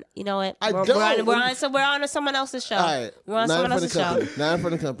later. You know what? We're on someone else's show. All right. We're on someone else's show. Not in front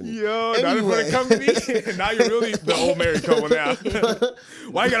of the company. Yo, not in front of the company. Now you're really the old married couple now.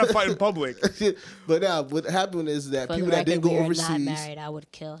 Why you gotta fight in public? But now, what happened is that For people that didn't go overseas. Not married, I would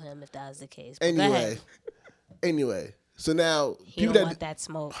kill him if that was the case. But Anyway. So now, he don't want that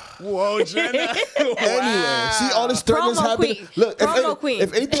smoke. Whoa, Jenna. Anyway, see all this threatening's happening. Look,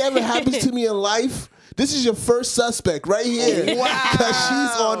 if anything ever happens to me in life, this is your first suspect right here. Wow. Because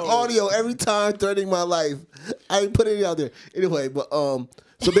she's on audio every time threatening my life. I ain't putting it out there. Anyway, but so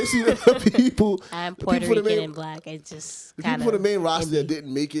basically the people. I'm Puerto Rican and black. It just the people on the main roster that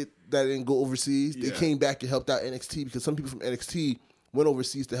didn't make it, that didn't go overseas, they came back and helped out NXT because some people from NXT went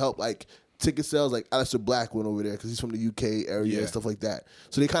overseas to help ticket sales. Like Aleister Black went over there because he's from the UK area and stuff like that.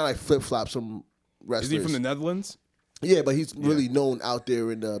 So they kind of flip-flop some wrestlers. Is he from the Netherlands? Yeah, but he's really known out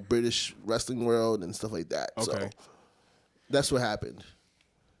there in the British wrestling world and stuff like that. Okay. So that's what happened.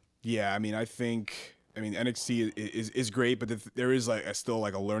 Yeah, I think NXT is great, but there is still a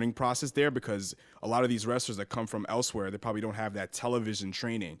learning process there because a lot of these wrestlers that come from elsewhere, they probably don't have that television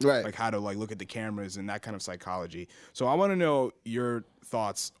training, right? Like how to look at the cameras and that kind of psychology. So I want to know your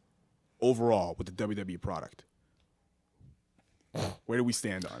thoughts overall with the WWE product. Where do we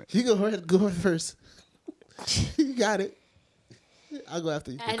stand on it? You go ahead. Go ahead first. You got it. I'll go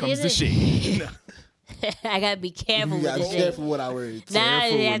after you. Here comes the shade. I gotta be careful You with gotta the be shit. careful with our words. Nah,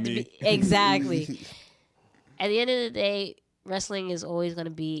 Careful you have with to me. be exactly. At the end of the day, wrestling is always gonna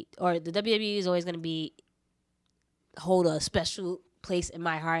be, or the WWE is always gonna be, hold a special place in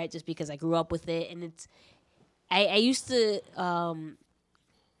my heart just because I grew up with it, and it's. I used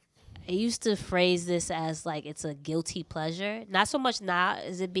to phrase this as like it's a guilty pleasure. Not so much now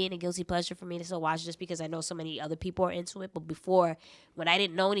is it being a guilty pleasure for me to still watch just because I know so many other people are into it. But before, when I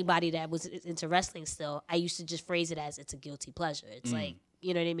didn't know anybody that was into wrestling still, I used to just phrase it as it's a guilty pleasure. It's like,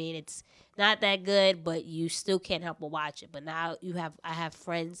 you know what I mean? It's not that good, but you still can't help but watch it. But now I have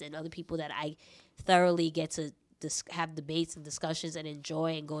friends and other people that I thoroughly get to have debates and discussions and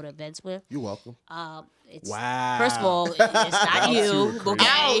enjoy and go to events with. You're welcome. It's, Wow. First of all, it's not you. super Okay?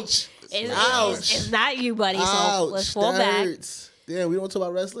 Ouch. It's not you, buddy. So Ouch. let's fall That back. hurts. Damn, we don't talk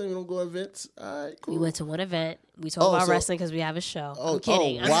about wrestling. We don't go to events. All right, cool. We went to one event. We talk about so- wrestling because we have a show. Oh, I'm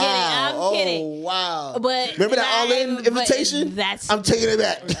kidding. Oh, I'm wow. kidding. Oh, wow. But remember that all-in but invitation? I'm taking it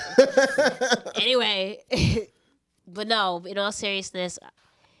back. Anyway, but no. In all seriousness,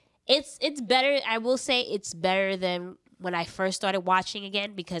 it's better. I will say it's better than when I first started watching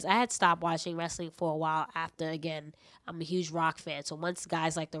again because I had stopped watching wrestling for a while. After again, I'm a huge Rock fan. So once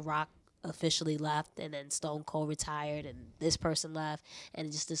guys like The Rock officially left and then Stone Cold retired and this person left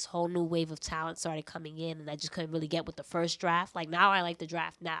and just this whole new wave of talent started coming in and I just couldn't really get with the first draft. Like now I like the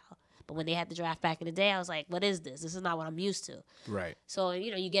draft now. But when they had the draft back in the day, I was like, what is this? This is not what I'm used to. Right. So,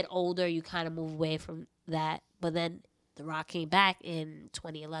 you get older, you kind of move away from that. But then The Rock came back in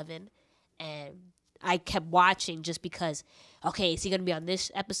 2011 and I kept watching just because, okay, is he going to be on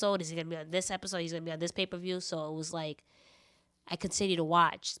this episode? Is he going to be on this episode? He's going to be on this pay-per-view. So it was like I continued to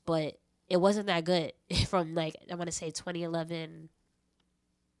watch, but it wasn't that good from like, I want to say 2011,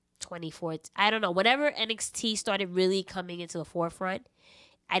 2014. I don't know. Whenever NXT started really coming into the forefront,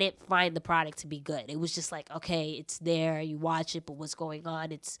 I didn't find the product to be good. It was just like, okay, it's there. You watch it, but what's going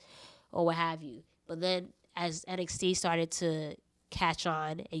on? Or what have you. But then as NXT started to catch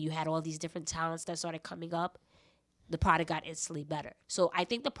on and you had all these different talents that started coming up, the product got instantly better. So I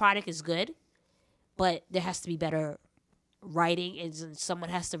think the product is good, but there has to be better writing and someone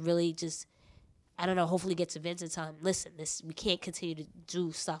has to really just, I don't know, hopefully get to Vince and tell him, listen, we can't continue to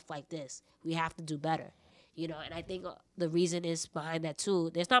do stuff like this. We have to do better. And I think the reason is behind that too.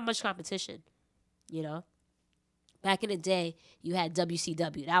 There's not much competition, Back in the day, you had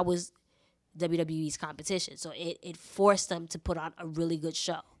WCW. That was WWE's competition. So it forced them to put on a really good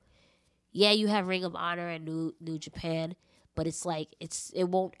show. Yeah, you have Ring of Honor and New Japan, but it's like it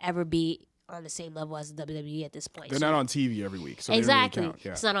won't ever be on the same level as the WWE at this point. They're not on TV every week, so exactly. They don't really count.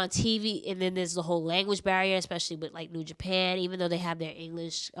 Yeah. It's not on TV, and then there's the whole language barrier, especially with like New Japan, even though they have their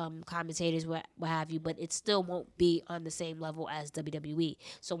English commentators, what have you, but it still won't be on the same level as WWE.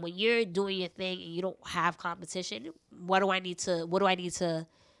 So when you're doing your thing and you don't have competition, what do I need to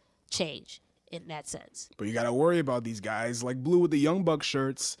change in that sense? But you got to worry about these guys like Blue with the Young Buck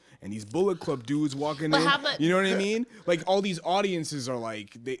shirts and these Bullet Club dudes walking in. You know what I mean? Like all these audiences are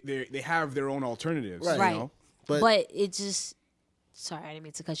like they have their own alternatives. Right. You know? But it just. Sorry, I didn't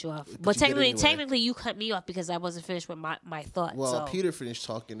mean to cut you off. But technically, you cut me off because I wasn't finished with my thought. Well, so. Peter finished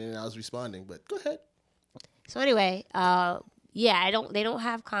talking and I was responding, but go ahead. So anyway, they don't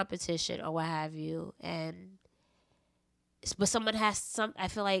have competition or what have you, but someone has some. I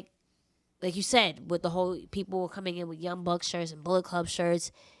feel like you said, with the whole people coming in with Young Buck shirts and Bullet Club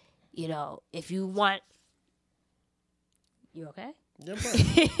shirts, if you want, you okay? Yeah,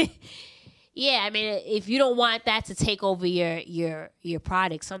 yeah, I mean, if you don't want that to take over your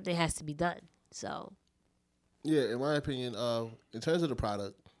product, something has to be done. So, yeah, in my opinion, in terms of the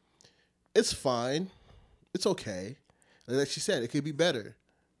product, it's fine, it's okay. Like she said, it could be better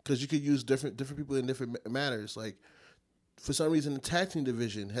because you could use different people in different manners. Like for some reason, the tag team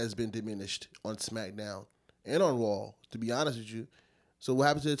division has been diminished on SmackDown and on Raw. To be honest with you, so what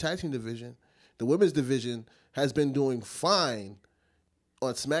happened to the tag team division? The women's division has been doing fine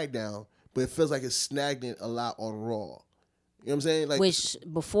on SmackDown, but it feels like it's stagnant a lot on Raw. You know what I'm saying? Like, which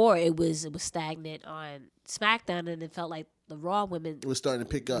before it was stagnant on SmackDown, and it felt like the Raw women it was starting to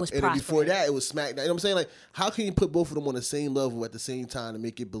pick up. And then prospering. before that, it was SmackDown. You know what I'm saying? Like, how can you put both of them on the same level at the same time to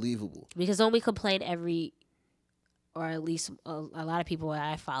make it believable? Because don't we complain or at least a lot of people that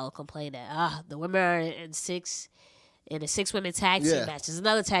I follow complain that the women are in a 6 women tag team match. There's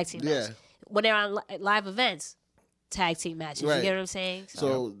another tag team match. When they're on live events, tag team matches. Right. You get what I'm saying?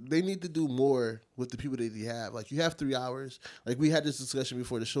 So they need to do more with the people that they have. Like, you have 3 hours. Like, we had this discussion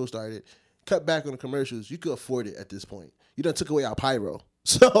before the show started. Cut back on the commercials. You could afford it at this point. You you done took away our pyro.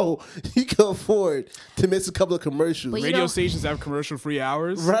 So you can afford to miss a couple of commercials. But Radio stations have commercial-free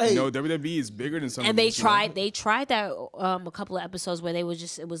hours. Right. You know, WWE is bigger than some. And of they these, you know? tried that a couple of episodes where it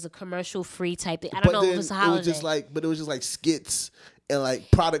was a commercial-free type thing. I don't know if it was a holiday. It was just like skits and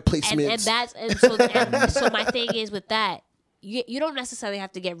like product placements. So my thing is with that, you don't necessarily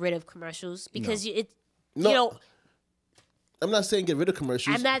have to get rid of commercials because you know. I'm not saying get rid of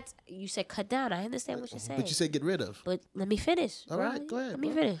commercials. You said cut down. I understand what you're saying. But you said get rid of. But let me finish. All right, go ahead. Let me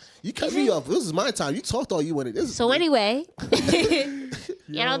finish. You cut me off. This is my time. You talked all you wanted. Anyway, I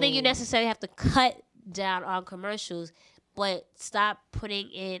don't think you necessarily have to cut down on commercials, but stop putting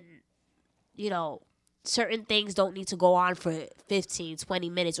in, certain things don't need to go on for 15, 20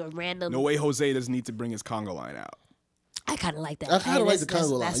 minutes or random. No way Jose doesn't need to bring his Congo line out. I kind of like that. I kind of like the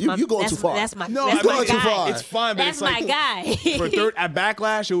Congo line. You're going too far. That's my you're going too far. It's fine, but that's it's like my guy. at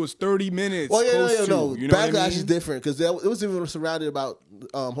Backlash, it was 30 minutes. Well, no. You know Backlash is mean? different because it was even surrounded about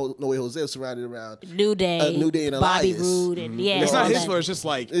No Way Jose was surrounded around New Day and Bobby Elias. Roode, and It's not his fault. It's just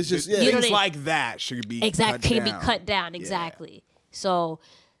like things You like that should be cut down. Exactly. Yeah. So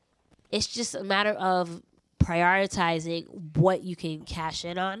it's just a matter of prioritizing what you can cash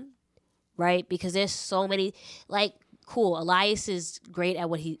in on, right? Because there's so many cool. Elias is great at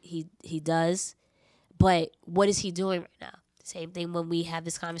what he does, but what is he doing right now? Same thing when we have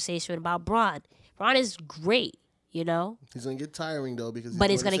this conversation about Braun. Braun is great, He's gonna get tiring though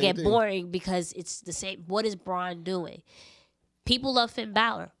but it's gonna get boring because it's the same. What is Braun doing? People love Finn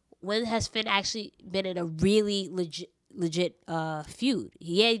Balor. When has Finn actually been in a really legit feud?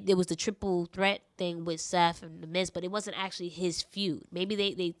 There was the triple threat thing with Seth and The Miz, but it wasn't actually his feud. Maybe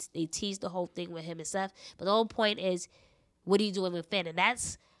they teased the whole thing with him and Seth, but the whole point is, what are you doing with Finn? And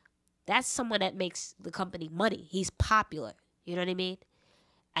that's someone that makes the company money. He's popular. You know what I mean?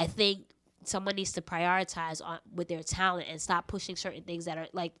 I think someone needs to prioritize with their talent and stop pushing certain things that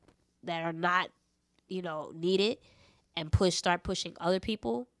are not needed, and start pushing other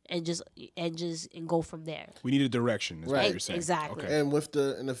people. And go from there. We need a direction, is what you're saying. Exactly. Okay. And with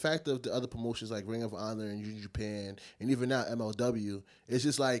the fact of the other promotions like Ring of Honor and New Japan and even now MLW, it's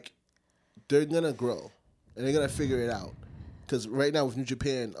just like they're gonna grow and they're gonna figure it out. Because right now with New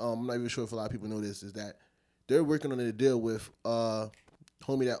Japan, I'm not even sure if a lot of people know this, is that they're working on a deal with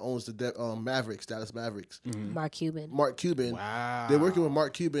homie that owns the Mavericks, Dallas Mavericks. Mm-hmm. Mark Cuban. Wow. They're working with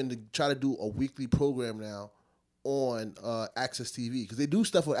Mark Cuban to try to do a weekly program now on Access TV, because they do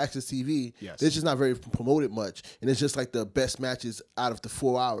stuff on Access TV. Yes. It's just not very promoted much, and it's just like the best matches out of the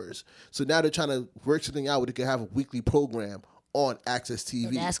 4 hours. So now they're trying to work something out where they can have a weekly program on Access TV.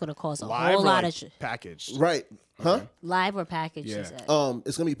 And that's going to cost a Live whole lot of package. Right. Huh? Okay. Live or package? Yeah.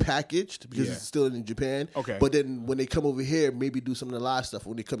 It's gonna be packaged because it's still in Japan. Okay. But then when they come over here, maybe do some of the live stuff.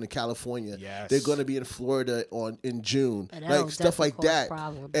 When they come to California, they're gonna be in Florida in June, like stuff like that.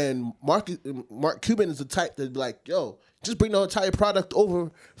 And Mark Cuban is the type that'd be like, "Yo, just bring the entire product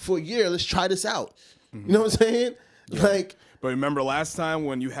over for a year. Let's try this out." Mm-hmm. You know what I'm saying? Yeah. Like. But remember last time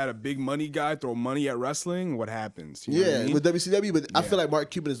when you had a big money guy throw money at wrestling, what happens? You know what I mean? With WCW, but I feel like Mark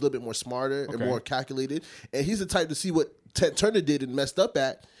Cuban is a little bit more smarter and more calculated. And he's the type to see what Ted Turner did and messed up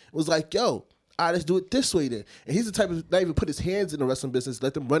at. It was like, yo, all right, let's do it this way then. And he's the type of not even put his hands in the wrestling business,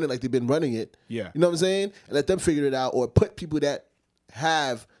 let them run it like they've been running it. Yeah. You know what I'm saying? And let them figure it out, or put people that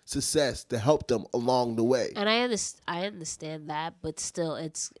have success to help them along the way. And I understand that, but still,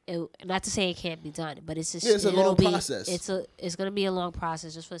 not to say it can't be done, but it's just it's a long process. It's going to be a long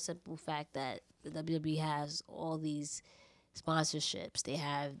process, just for the simple fact that the WWE has all these sponsorships, they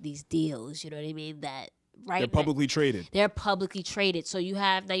have these deals. You know what I mean? That they're publicly traded. They're publicly traded, so you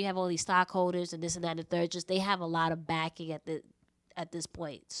have all these stockholders and this and that and the third. Just they have a lot of backing at this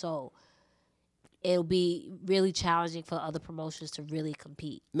point, so. It'll be really challenging for other promotions to really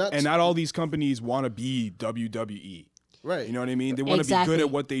compete. Not all these companies want to be WWE. Right. You know what I mean? They want to be good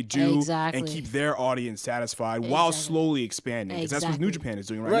at what they do and keep their audience satisfied while slowly expanding. Because that's what New Japan is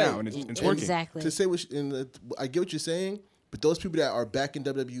doing right now, and it's working. Exactly. To say I get what you're saying, but those people that are back in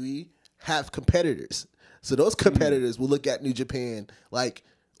WWE have competitors. So those competitors will look at New Japan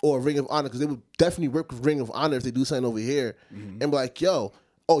or Ring of Honor, because they would definitely work with Ring of Honor if they do something over here, and be like, yo,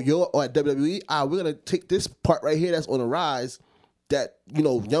 you're at WWE? We're going to take this part right here that's on the rise that,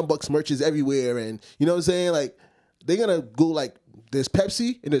 Young Bucks merch is everywhere. And, you know what I'm saying? Like, they're going to go there's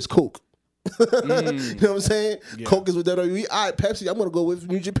Pepsi and there's Coke. You know what I'm saying? Yeah. Coke is with WWE. All right, Pepsi, I'm going to go with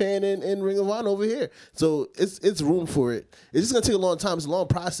New Japan and Ring of Honor over here. So it's room for it. It's just going to take a long time. It's a long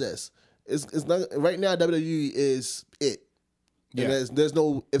process. It's not, right now, WWE is it. Yeah. And there's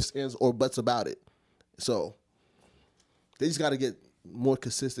no ifs, ands, or buts about it. So they just got to get more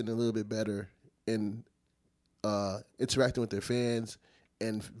consistent and a little bit better in interacting with their fans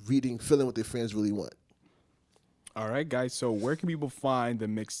and feeling what their fans really want. All right, guys. So where can people find the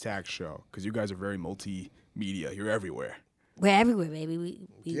Mixed Tag Show? Because you guys are very multimedia. You're everywhere. We're everywhere, baby.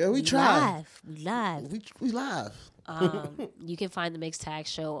 We try. We live. We live. You can find the Mixed Tag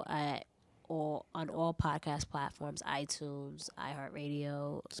Show on all podcast platforms: iTunes,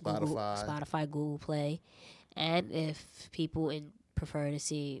 iHeartRadio, Spotify, Google Play. And if people prefer to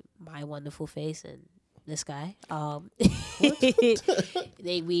see my wonderful face and this guy,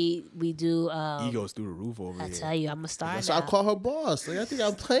 we do. Ego's through the roof over here. I tell you, I'm a star That's now. why I call her boss. Like, I think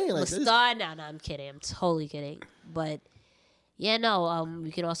I'm playing like I'm a star now. No, I'm kidding. I'm totally kidding. But yeah, no.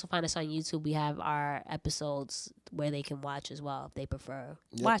 You can also find us on YouTube. We have our episodes where they can watch as well if they prefer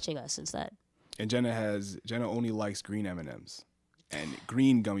watching us instead. And Jenna only likes green M&Ms and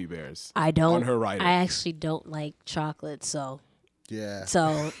green gummy bears. I don't. On her rider. I actually don't like chocolate, so yeah.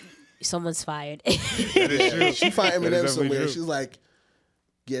 So someone's fired. That is true. She find Eminem somewhere. True. She's like,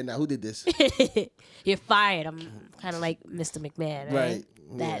 yeah, now who did this? You're fired. I'm kind of like Mr. McMahon, right?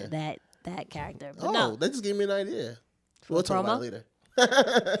 Yeah. That character. But Oh, no. that just gave me an idea. We'll talk about it later.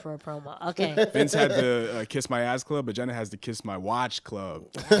 For a promo. Okay. Vince had the Kiss My Ass Club, but Jenna has the Kiss My Watch Club.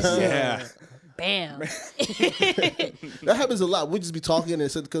 Yeah. Bam. That happens a lot. We just be talking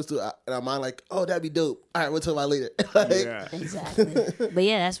and something comes to our mind like, oh, that'd be dope. All right, we'll talk about it later. Yeah. Exactly. But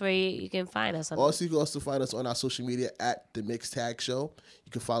yeah, that's where you can find us. Also, you can also find us on our social media at The Mixed Tag Show.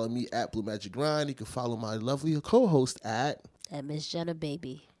 You can follow me at Blue Magic Grind. You can follow my lovely co-host at Miss Jenna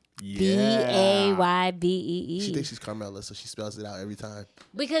Baby. Yeah. Baybee. She thinks she's Carmella, so she spells it out every time.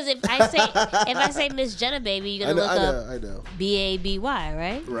 Because if I say Miss Jenna Baby, you're gonna I know. Baby,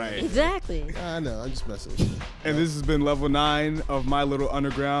 right? Right. Exactly. I know. I'm just messing with you. And this has been level 9 of My Little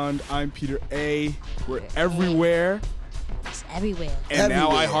Underground. I'm Peter A. We're everywhere. It's everywhere. And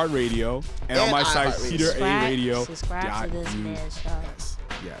now Everywhere. iHeartRadio. And on my site, iHeartRadio. PeterARadio. Subscribe to this man's show.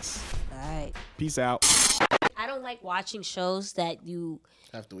 Yes. All right. Peace out. I don't like watching shows that you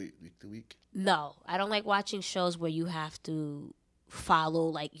Have to wait week to week. No, I don't like watching shows where you have to follow,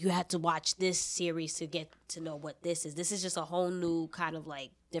 like you have to watch this series to get to know what this is. This is just a whole new kind of like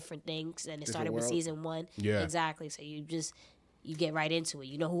different things, and it started with season 1. Yeah, exactly. So you get right into it.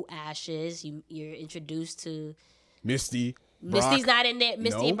 You know who Ash is. You're introduced to Misty. Misty's not in there.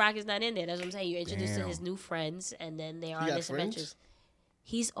 Misty No? and Brock is not in there. That's what I'm saying. You're introduced to his new friends, and then they are on this adventures.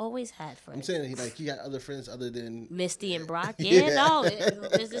 He's always had friends. I'm saying he got other friends other than Misty and Brock. Yeah, no.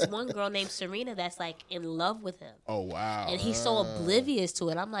 There's this one girl named Serena that's like in love with him. Oh, wow. And he's so oblivious to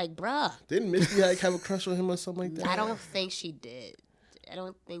it. I'm like, bruh. Didn't Misty like have a crush on him or something like that? I don't think she did.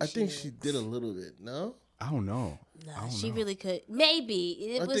 I think she did a little bit. No? I don't know. No, she really could. Maybe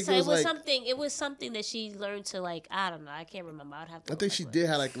it was something that she learned to like. I don't know. I can't remember. I'd have to. I think she did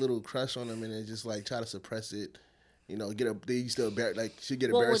have like a little crush on him and then just like try to suppress it. You know, they used to she'd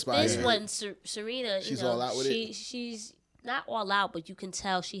get embarrassed by it. Well, with this one, Serena, she's all out with it. She's not all out, but you can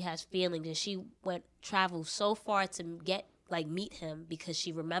tell she has feelings, and she traveled so far to meet him because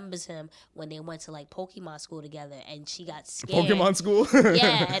she remembers him when they went to like Pokemon school together, and she got scared. Pokemon school.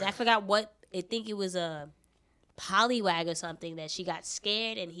 Yeah, and I forgot what. I think it was a Poliwag or something that she got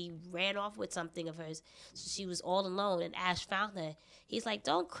scared, and he ran off with something of hers. So she was all alone, and Ash found her. He's like,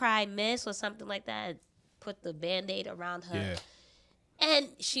 "Don't cry, miss," or something like that. Put the Band-Aid around her. Yeah. And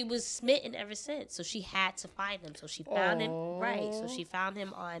she was smitten ever since. So she had to find him. So she found him. Right. So she found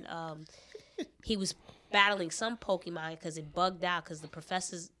him on, he was battling some Pokemon because it bugged out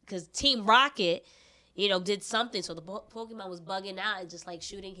because Team Rocket, did something. So the Pokemon was bugging out and just like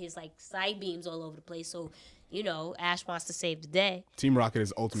shooting his like side beams all over the place. So, Ash wants to save the day. Team Rocket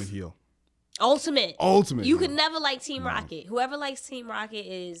is ultimate heel. Ultimate. You could never like Team Rocket. Whoever likes Team Rocket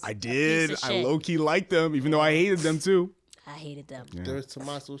is. I did. I low key liked them, even though I hated them too. I hated them. Yeah. They're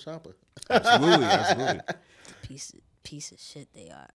Tommaso Ciampa. Absolutely. Piece of shit they are.